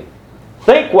this, wouldn't he?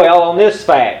 Think well on this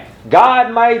fact.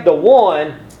 God made the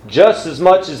one just as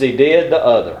much as He did the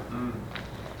other.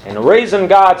 And the reason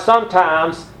God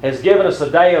sometimes has given us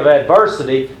a day of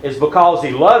adversity is because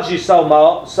He loves you so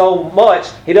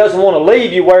much, He doesn't want to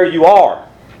leave you where you are.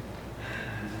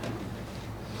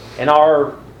 In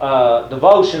our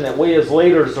devotion that we as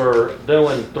leaders are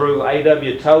doing through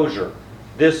A.W. Tozier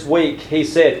this week, he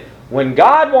said, when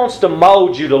God wants to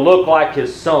mold you to look like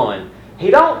His Son, He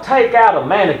don't take out a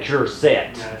manicure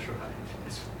set. That's right.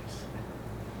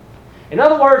 In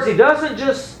other words, He doesn't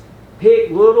just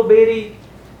pick little bitty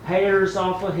hairs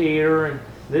off of here and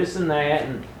this and that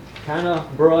and kind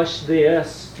of brush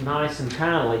this nice and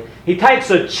kindly. He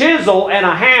takes a chisel and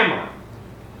a hammer.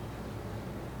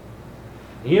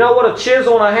 You know what a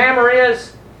chisel and a hammer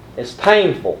is? It's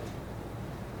painful.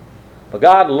 But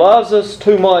God loves us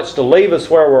too much to leave us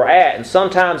where we're at, and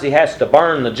sometimes He has to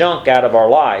burn the junk out of our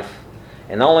life.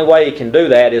 And the only way He can do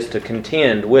that is to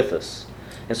contend with us.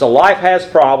 And so life has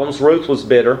problems. Ruth was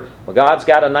bitter, but God's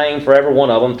got a name for every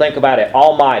one of them. Think about it.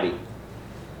 Almighty.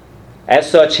 As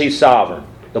such, He's sovereign.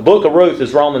 The book of Ruth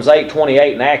is Romans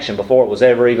 8:28 in action before it was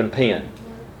ever even penned.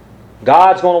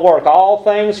 God's going to work all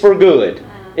things for good,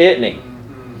 isn't He?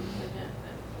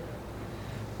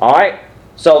 All right.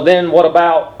 So then what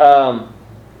about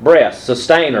breast,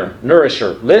 sustainer,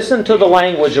 nourisher? Listen to the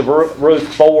language of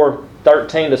Ruth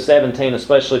 4:13-17,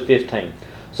 especially 15.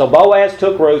 So Boaz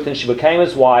took Ruth, and she became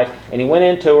his wife, and he went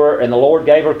into her, and the Lord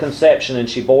gave her conception, and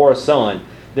she bore a son.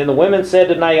 Then the women said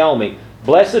to Naomi,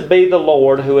 Blessed be the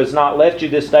Lord, who has not left you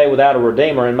this day without a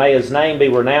redeemer, and may His name be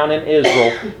renowned in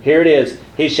Israel. Here it is.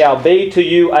 He shall be to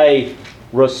you a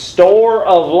restorer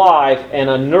of life and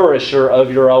a nourisher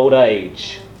of your old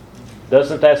age.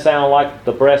 Doesn't that sound like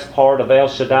the breast part of El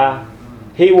Shaddai?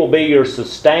 He will be your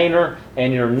sustainer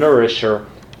and your nourisher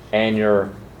and your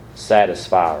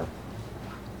satisfier.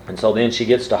 And so then she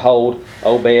gets to hold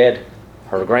Obed,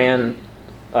 her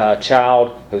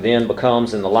grandchild, who then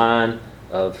becomes in the line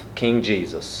of King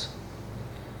Jesus.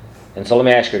 And so let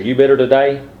me ask you, are you bitter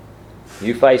today?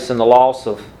 You facing the loss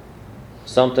of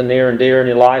something near and dear in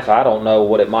your life? I don't know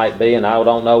what it might be, and I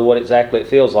don't know what exactly it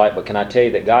feels like, but can I tell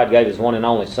you that God gave His one and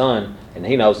only Son, and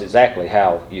He knows exactly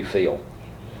how you feel.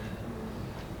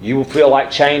 You will feel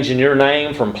like changing your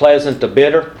name from pleasant to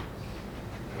bitter.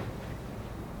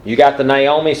 You got the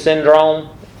Naomi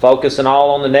syndrome, focusing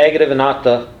all on the negative and not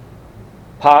the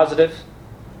positive.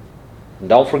 And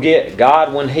don't forget,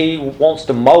 God, when He wants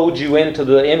to mold you into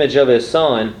the image of His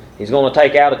Son, He's going to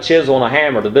take out a chisel and a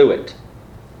hammer to do it.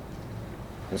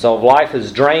 And so if life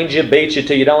has drained you, beat you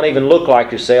till you don't even look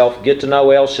like yourself, get to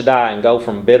know El Shaddai and go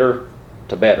from bitter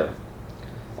to better.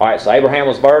 All right, so Abraham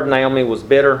was burdened, Naomi was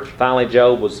bitter, finally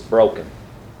Job was broken.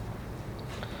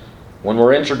 When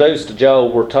we're introduced to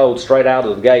Job, we're told straight out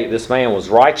of the gate, this man was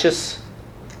righteous.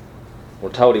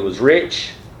 We're told he was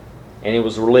rich, and he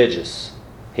was religious.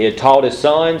 He had taught his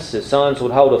sons. His sons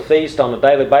would hold a feast on a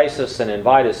daily basis and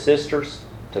invite his sisters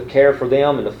to care for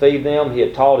them and to feed them. He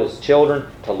had taught his children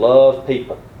to love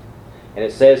people. And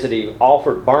it says that he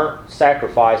offered burnt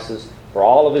sacrifices for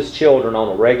all of his children on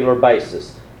a regular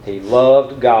basis. He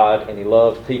loved God and he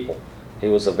loved people. He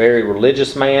was a very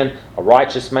religious man, a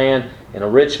righteous man, and a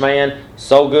rich man.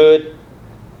 So good.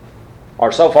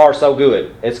 are so far so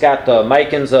good. It's got the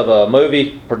makings of a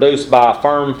movie produced by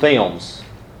Firm Films,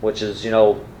 which is,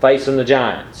 Facing the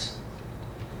Giants.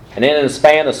 And then in the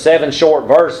span of 7 short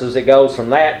verses, it goes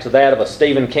from that to that of a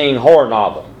Stephen King horror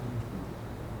novel.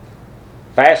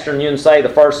 Faster than you can say the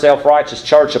First Self-Righteous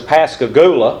Church of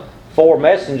Pascagoula, 4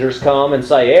 messengers come and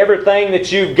say, everything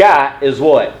that you've got is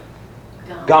what?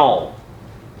 Gone.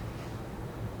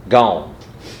 Gone.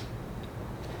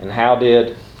 And how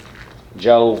did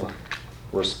Job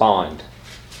respond?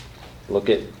 Look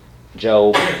at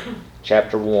Job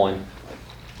chapter 1.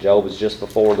 Job is just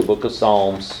before the book of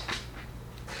Psalms.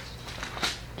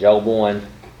 Job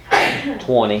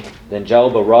 1:20. Then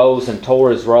Job arose and tore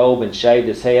his robe and shaved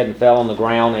his head and fell on the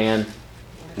ground and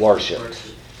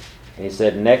worshipped. And he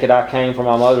said, naked I came from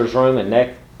my mother's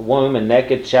womb, and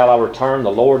naked shall I return.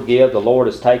 The Lord give, the Lord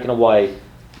has taken away.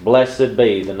 Blessed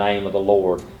be the name of the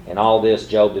Lord. In all this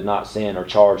Job did not sin or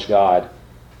charge God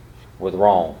with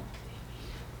wrong.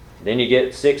 Then you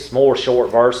get 6 more short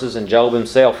verses, and Job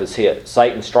himself is hit.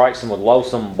 Satan strikes him with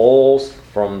loathsome boils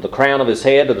from the crown of his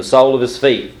head to the sole of his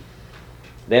feet.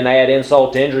 Then add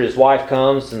insult to injury, his wife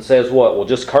comes and says what? Well,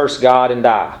 just curse God and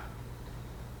die.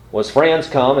 Well, his friends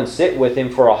come and sit with him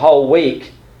for a whole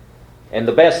week, and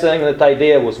the best thing that they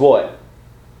did was what?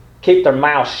 Keep their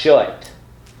mouth shut.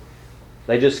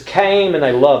 They just came and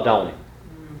they loved on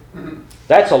him.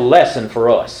 That's a lesson for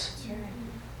us.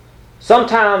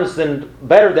 Sometimes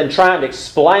better than trying to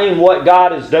explain what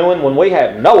God is doing when we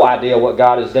have no idea what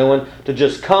God is doing, to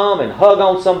just come and hug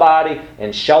on somebody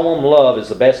and show them love is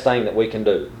the best thing that we can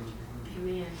do.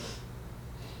 Amen.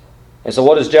 And so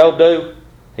what does Job do?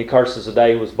 He curses the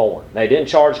day he was born. Now, he didn't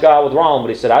charge God with wrong, but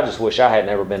he said, I just wish I had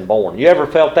never been born. You ever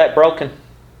felt that broken?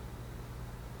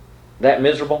 That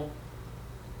miserable?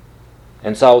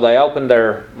 And so they opened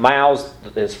their mouths,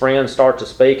 his friends start to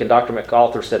speak, and Dr.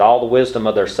 MacArthur said all the wisdom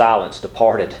of their silence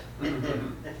departed.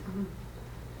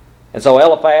 And so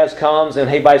Eliphaz comes and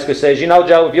he basically says,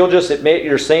 Job, if you'll just admit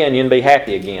your sin, you can be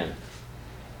happy again.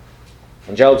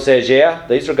 And Job says, yeah,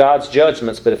 these are God's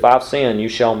judgments, but if I've sinned, you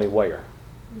show me where.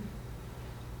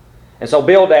 And so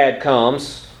Bildad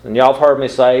comes, and y'all have heard me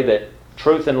say that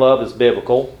truth and love is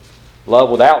biblical. Love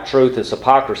without truth is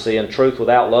hypocrisy, and truth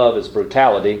without love is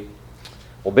brutality.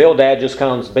 Well, Bildad just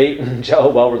comes beating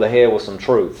Job over the head with some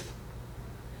truth.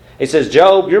 He says,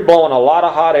 Job, you're blowing a lot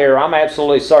of hot air. I'm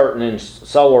absolutely certain, and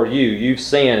so are you. You've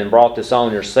sinned and brought this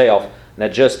on yourself. Now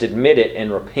just admit it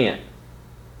and repent.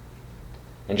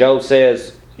 And Job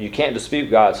says, you can't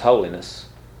dispute God's holiness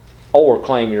or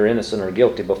claim you're innocent or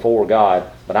guilty before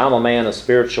God, but I'm a man of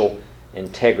spiritual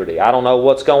integrity. I don't know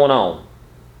what's going on,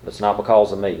 but it's not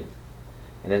because of me.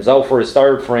 And then Zophar, his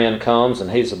third friend, comes,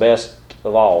 and he's the best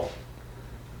of all.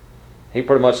 He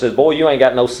pretty much says, boy, you ain't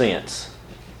got no sense.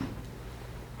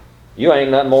 You ain't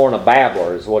nothing more than a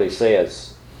babbler, is what he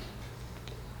says.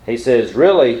 He says,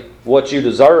 really, what you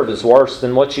deserve is worse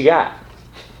than what you got.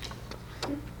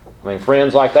 I mean,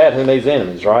 friends like that, who needs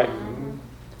enemies, right?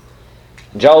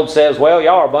 Job says, well,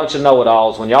 y'all are a bunch of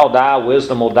know-it-alls. When y'all die,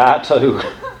 wisdom will die too.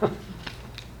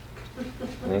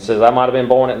 And he says, I might have been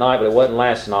born at night, but it wasn't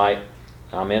last night.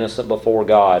 I'm innocent before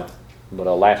God, but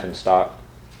a laughingstock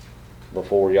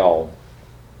before y'all.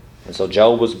 And so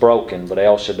Job was broken, but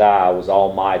El Shaddai was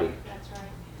almighty. That's right.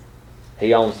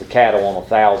 He owns the cattle on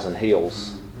 1,000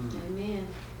 hills. Amen.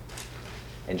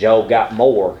 And Job got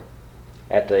more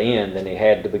at the end than he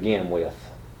had to begin with.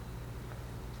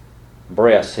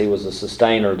 Breasts, he was the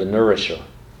sustainer, the nourisher.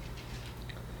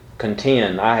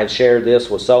 Contend. I have shared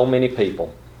this with so many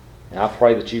people. And I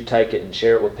pray that you take it and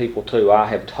share it with people too. I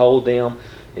have told them,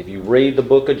 if you read the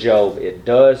book of Job, it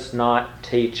does not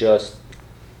teach us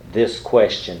this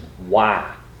question,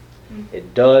 why?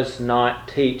 It does not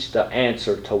teach the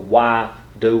answer to why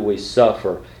do we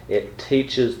suffer. It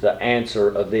teaches the answer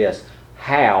of this,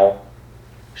 how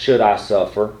should I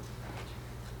suffer?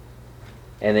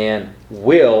 And then,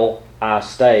 will I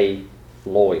stay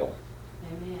loyal?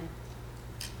 Amen.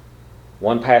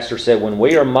 One pastor said, when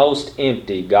we are most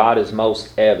empty, God is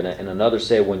most evident. And another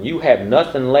said, when you have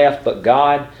nothing left but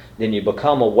God, then you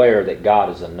become aware that God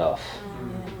is enough.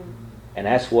 And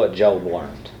that's what Job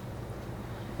learned.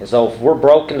 And so if we're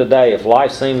broken today, if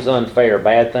life seems unfair,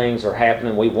 bad things are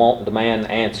happening, we want and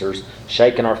demand answers,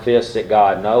 shaking our fists at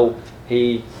God. No,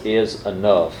 He is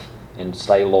enough, and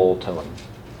stay loyal to Him.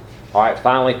 All right,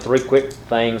 finally, 3 quick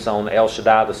things on El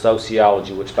Shaddai, the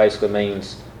sociology, which basically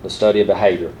means the study of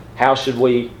behavior. How should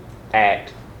we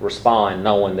act, respond,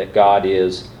 knowing that God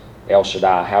is El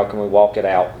Shaddai? How can we walk it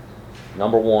out?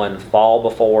 Number 1, fall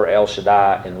before El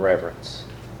Shaddai in reverence.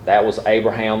 That was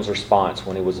Abraham's response.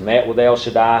 When he was met with El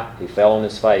Shaddai, he fell on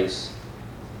his face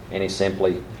and he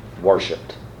simply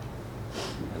worshiped.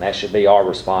 And that should be our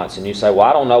response. And you say, well,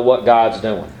 I don't know what God's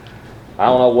doing. I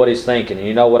don't know what He's thinking. And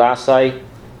you know what I say?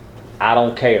 I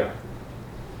don't care.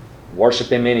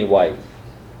 Worship Him anyway.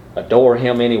 Adore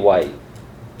Him anyway.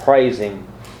 Praise Him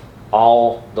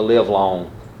all the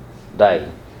livelong day.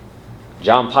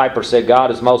 John Piper said,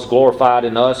 God is most glorified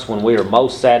in us when we are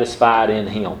most satisfied in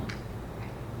Him.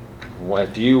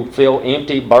 If you feel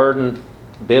empty, burdened,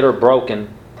 bitter,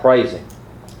 broken, praise Him.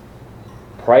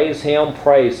 Praise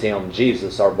Him,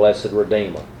 Jesus, our blessed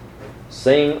Redeemer.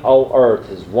 Sing, O earth,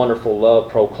 His wonderful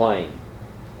love proclaim.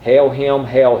 Hail Him,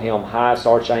 highest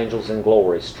archangels in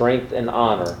glory. Strength and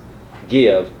honor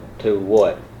give to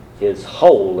what? His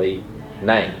holy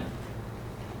name.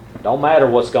 Don't matter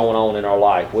what's going on in our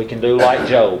life. We can do like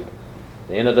Job. At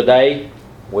the end of the day,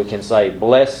 we can say,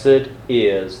 blessed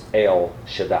is El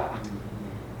Shaddai.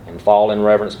 And fall in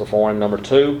reverence before Him. Number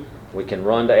 2, we can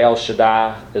run to El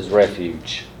Shaddai as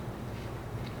refuge.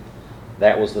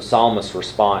 That was the psalmist's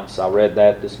response. I read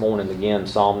that this morning again,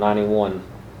 Psalm 91.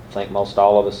 I think most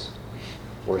all of us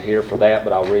were here for that,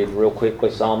 but I'll read real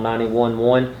quickly. Psalm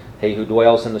 91:1. He who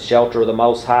dwells in the shelter of the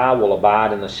Most High will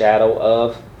abide in the shadow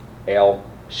of El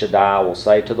Shaddai. Will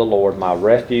say to the Lord, my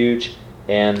refuge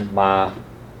and my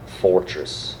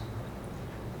fortress.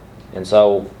 And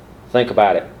so, think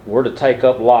about it. We're to take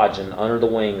up lodging under the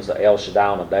wings of El Shaddai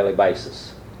on a daily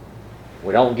basis.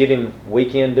 We don't give Him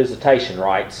weekend visitation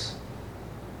rights.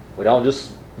 We don't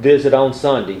just visit on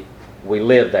Sunday. We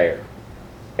live there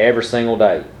every single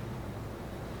day.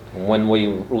 And when we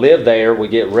live there, we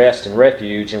get rest and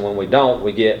refuge, and when we don't,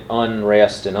 we get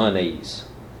unrest and unease.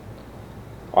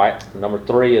 All right, number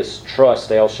 3 is trust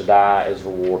El Shaddai as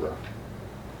rewarder.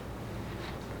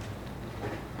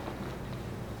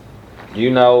 Do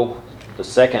you know the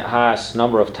second highest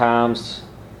number of times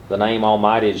the name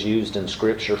Almighty is used in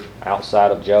Scripture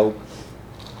outside of Job?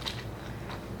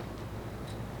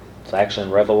 It's actually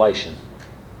in Revelation.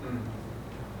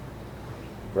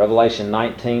 Revelation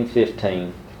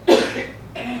 19:15.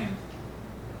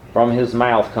 From His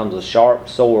mouth comes a sharp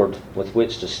sword with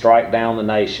which to strike down the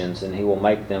nations, and He will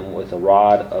make them with a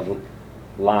rod of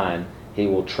line. He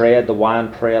will tread the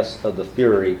winepress of the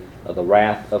fury of the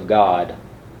wrath of God,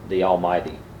 the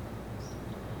Almighty.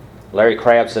 Larry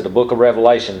Crabb said the book of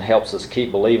Revelation helps us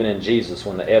keep believing in Jesus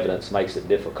when the evidence makes it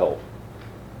difficult.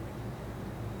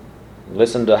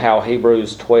 Listen to how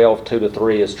Hebrews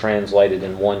 12:2-3 is translated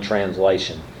in one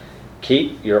translation.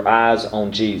 Keep your eyes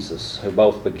on Jesus, who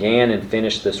both began and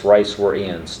finished this race we're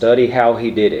in. Study how He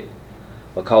did it,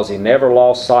 because He never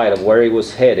lost sight of where He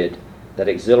was headed, that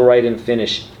exhilarating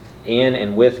finish in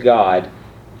and with God.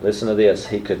 Listen to this.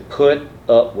 He could put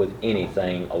up with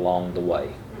anything along the way.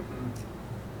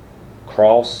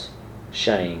 Cross,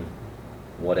 shame,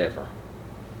 whatever.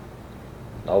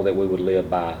 Oh, that we would live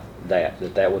by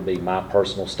that would be my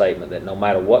personal statement, that no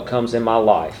matter what comes in my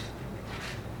life,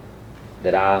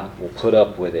 that I will put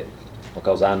up with it,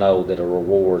 because I know that a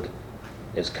reward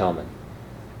is coming.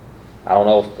 I don't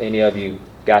know if any of you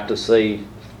got to see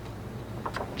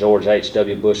George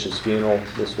H.W. Bush's funeral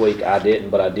this week. I didn't,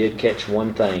 but I did catch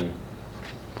one thing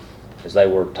as they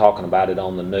were talking about it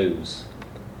on the news.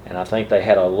 And I think they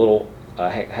had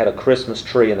had a Christmas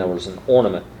tree, and there was an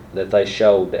ornament that they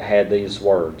showed that had these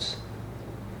words.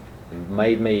 It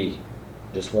made me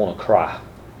just want to cry,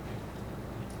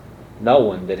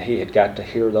 knowing that he had got to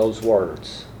hear those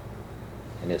words.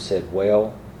 And it said,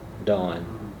 well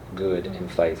done, good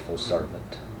and faithful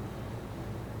servant.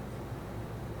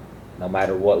 No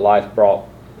matter what life brought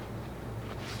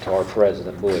to our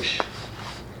President Bush,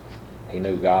 he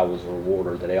knew God was a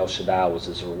rewarder, that El Shaddai was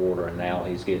his rewarder, and now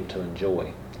he's getting to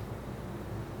enjoy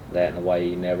that in a way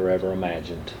he never ever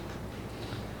imagined.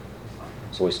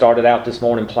 So we started out this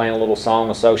morning playing a little song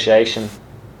association.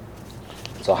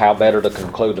 So how better to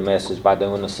conclude the message by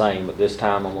doing the same, but this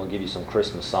time I'm going to give you some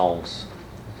Christmas songs.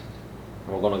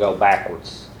 And we're going to go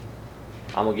backwards.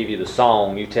 I'm going to give you the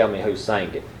song, you tell me who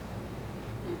sang it.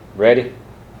 Ready?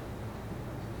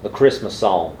 The Christmas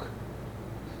song.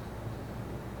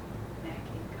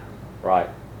 Right.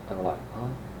 And we're like, huh?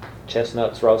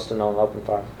 Chestnuts roasting on an open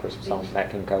fire. Christmas song,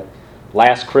 Nat King Cole.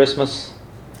 Last Christmas.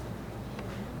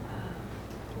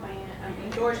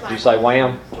 George Michael. Did you say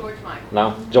Wham? George Michael.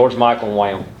 No, George Michael and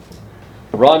Wham.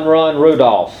 Run, Run,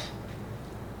 Rudolph.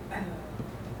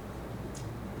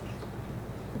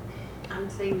 I'm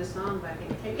singing the song, but I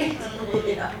can't take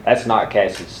it. That's not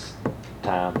Cassie's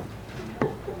time.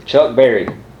 Chuck Berry.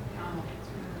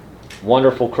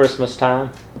 Wonderful Christmas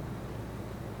Time.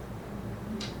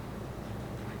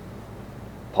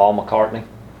 Paul McCartney.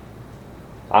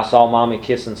 I Saw Mommy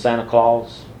Kissing Santa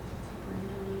Claus.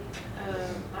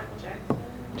 Michael Jackson.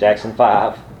 Jackson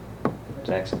 5.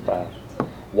 Jackson 5.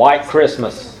 White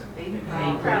Christmas.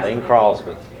 Bing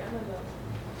Crosby.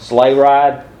 Sleigh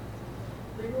Ride.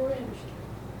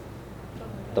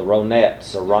 The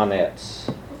Ronettes or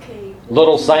Ronettes.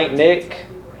 Little Saint Nick.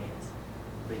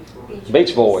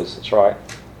 Beach Boys, that's right.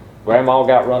 Grandma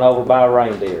got run over by a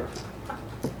reindeer.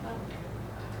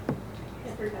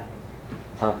 Everybody.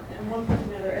 Huh? At one point or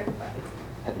another, everybody.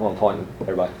 At one point,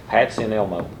 everybody. Patsy and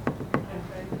Elmo.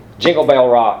 Jingle Bell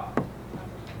Rock.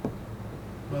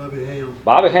 Bobby Ham.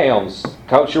 Bobby Helms.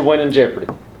 Coach, you're winning Jeopardy.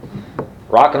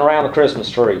 Rocking Around the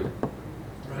Christmas Tree.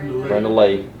 Brenda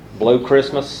Lee. Blue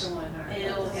Christmas.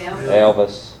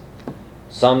 Elvis.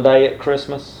 Someday at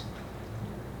Christmas.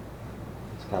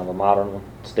 It's kind of a modern one.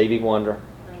 Stevie Wonder.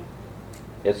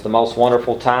 It's the Most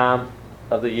Wonderful Time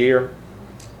of the Year.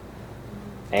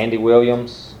 Andy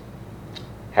Williams.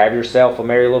 Have Yourself a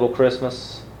Merry Little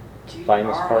Christmas.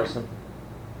 Famous person.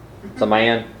 It's a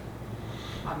man.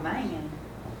 A man.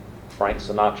 Frank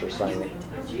Sinatra sang it.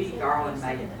 Judy Garland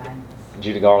made it famous.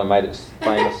 Judy Garland made it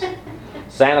famous.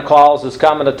 Santa Claus is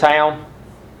Coming to Town.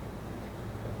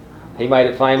 He made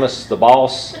it famous. The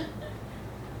Boss.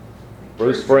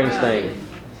 Bruce Springsteen.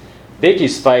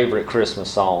 Vicky's favorite Christmas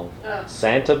song.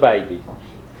 Santa Baby.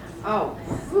 Oh.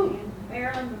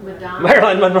 Madonna.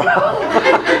 Marilyn Monroe.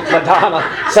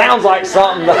 Madonna. Sounds like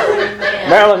something that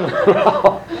Marilyn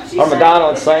Monroe or Madonna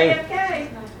would sing.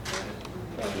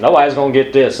 Nobody's going to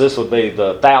get this. This would be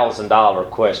the $1,000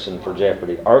 question for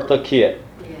Jeopardy. Eartha Kitt.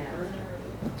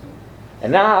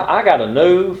 And now I got a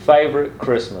new favorite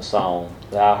Christmas song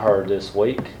that I heard this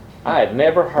week. I had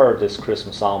never heard this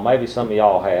Christmas song. Maybe some of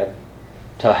y'all had.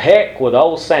 To Heck with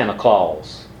Old Santa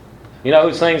Claus. You know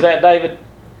who sings that, David?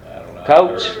 I don't know.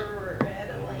 Coach?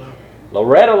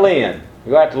 Loretta Lynn.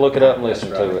 You'll have to look it up and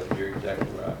listen to it. You're exactly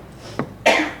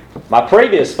right. My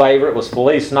previous favorite was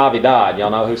Feliz Navidad. Y'all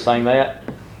know who sang that?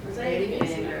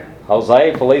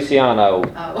 Jose Feliciano.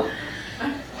 Oh.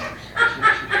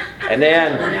 And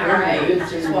then, Our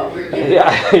age is what we're getting.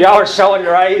 yeah, y'all are showing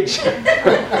your age.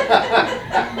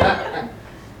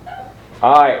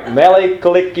 All right, Mele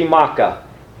Kalikimaka.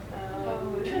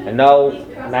 And no,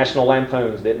 National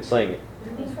Lampoons didn't sing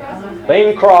it.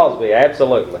 Bing Crosby,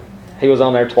 absolutely. He was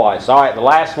on there twice. All right, the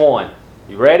last one.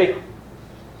 You ready?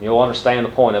 You'll understand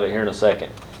the point of it here in a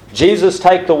second. Jesus,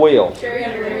 Take the Wheel.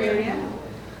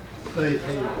 Faith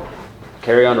Hill.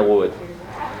 Carrie Underwood.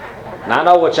 Now I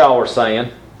know what y'all were saying.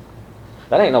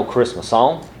 That ain't no Christmas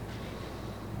song.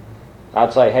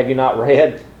 I'd say, have you not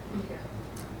read?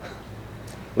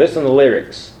 Listen to the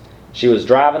lyrics. She was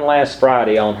driving last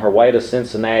Friday on her way to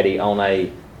Cincinnati on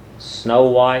a snow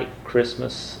white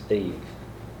Christmas Eve.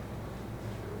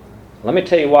 Let me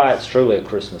tell you why it's truly a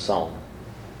Christmas song.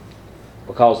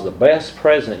 Because the best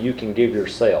present you can give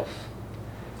yourself,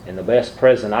 and the best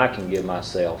present I can give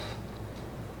myself,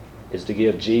 is to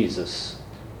give Jesus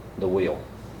the wheel.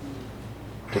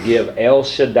 To give El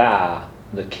Shaddai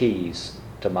the keys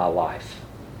to my life.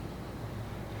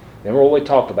 Remember what we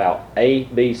talked about? A,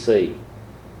 B, C.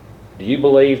 Do you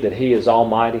believe that He is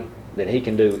almighty? That He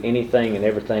can do anything and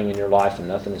everything in your life and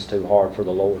nothing is too hard for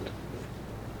the Lord?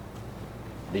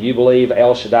 Do you believe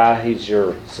El Shaddai, He's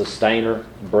your sustainer,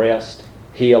 breast?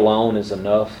 He alone is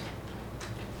enough?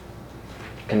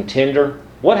 Contender?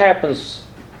 What happens?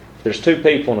 There's two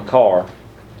people in a car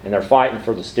and they're fighting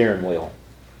for the steering wheel.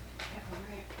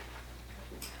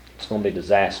 It's going to be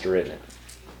disaster, isn't it?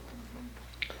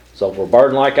 So if we're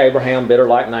burdened like Abraham, bitter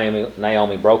like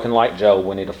Naomi, broken like Job,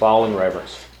 we need to fall in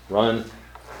reverence, run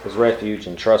His refuge,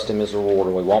 and trust Him as a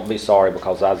rewarder. We won't be sorry,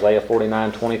 because Isaiah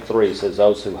 49:23 says,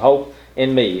 those who hope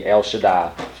in me, El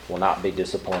Shaddai, will not be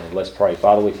disappointed. Let's pray.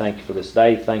 Father, we thank You for this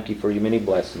day. Thank You for Your many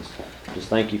blessings. Just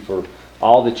thank You for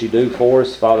all that You do for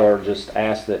us. Father, I just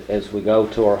ask that as we go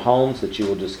to our homes, that You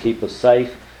will just keep us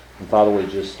safe. And Father, we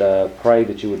just pray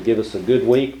that You would give us a good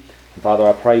week. And Father,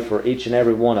 I pray for each and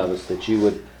every one of us that You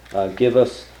would give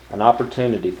us an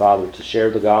opportunity, Father, to share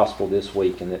the gospel this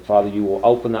week, and that, Father, You will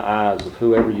open the eyes of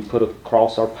whoever You put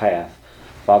across our path.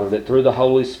 Father, that through the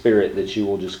Holy Spirit that You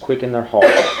will just quicken their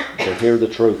hearts to hear the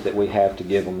truth that we have to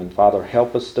give them. And Father,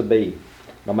 help us to be,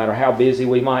 no matter how busy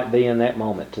we might be in that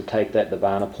moment, to take that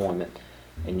divine appointment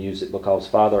and use it, because,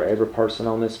 Father, every person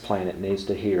on this planet needs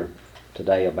to hear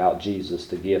today about Jesus,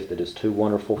 the gift that is too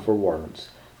wonderful for words.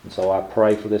 And so I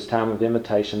pray for this time of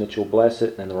invitation that You'll bless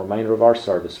it and the remainder of our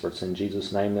service. For it's in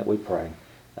Jesus' name that we pray.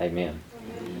 Amen.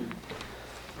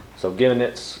 So given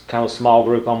it's kind of a small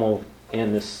group, I'm going to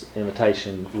end this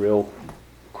invitation real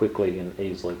quickly and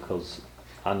easily, because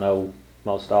I know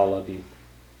most all of you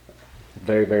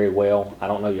very, very well. I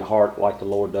don't know your heart like the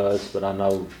Lord does, but I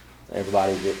know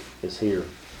everybody that is here.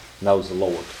 knows the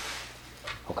Lord.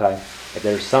 Okay? If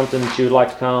there's something that you would like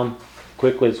to come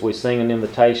quickly as we sing an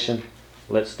invitation,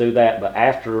 let's do that. But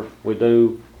after we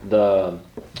do the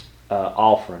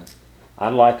offering,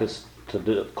 I'd like us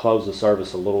to close the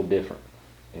service a little different.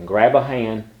 And grab a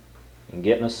hand and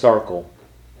get in a circle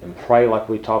and pray like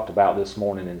we talked about this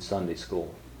morning in Sunday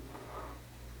school.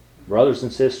 Brothers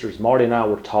and sisters, Marty and I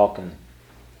were talking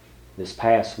this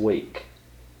past week.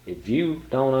 If you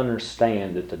don't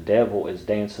understand that the devil is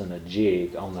dancing a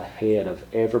jig on the head of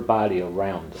everybody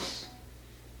around us,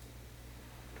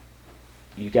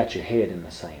 you got your head in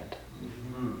the sand.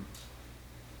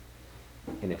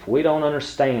 And if we don't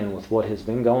understand with what has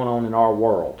been going on in our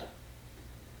world,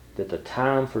 that the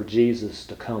time for Jesus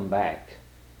to come back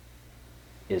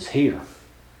is here.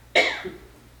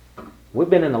 We've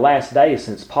been in the last days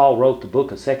since Paul wrote the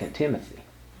book of 2 Timothy.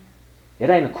 It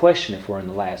ain't a question if we're in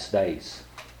the last days.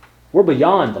 We're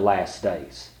beyond the last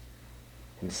days.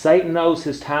 And Satan knows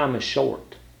his time is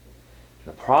short.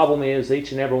 The problem is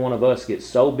each and every one of us gets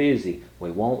so busy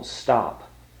we won't stop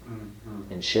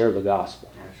and share the gospel.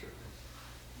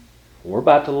 We're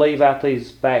about to leave out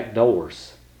these back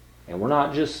doors. And we're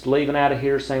not just leaving out of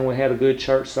here saying we had a good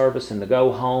church service and to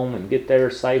go home and get there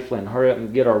safely and hurry up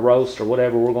and get our roast or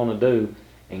whatever we're going to do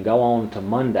and go on to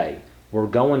Monday. We're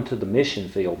going to the mission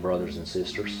field, brothers and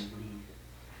sisters.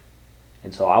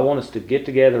 And so I want us to get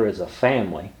together as a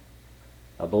family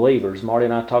of believers. Marty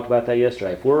and I talked about that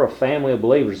yesterday. If we're a family of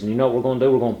believers, and you know what we're going to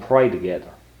do? We're going to pray together.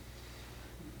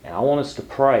 And I want us to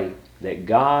pray that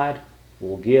God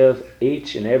will give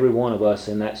each and every one of us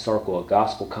in that circle a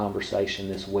gospel conversation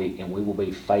this week, and we will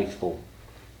be faithful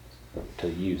to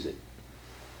use it.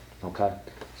 Okay?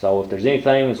 So if there's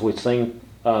anything as we sing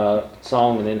a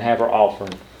song and then have our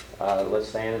offering, let's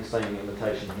stand and sing the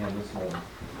invitation hymn this morning.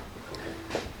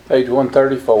 Page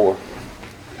 134.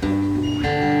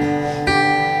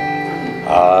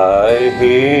 I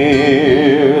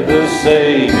hear the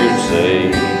Savior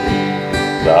say,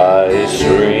 thy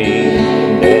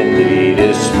strength and need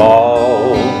is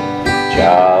small.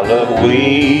 Child of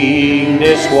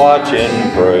weakness, watch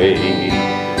and pray.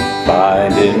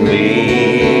 Find in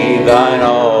me thine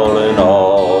all in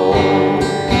all.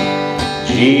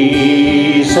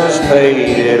 Jesus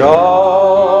paid it all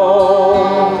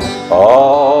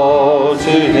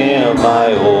to him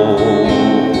I owe.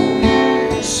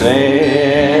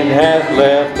 Sin hath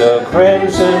left a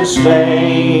crimson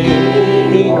stain.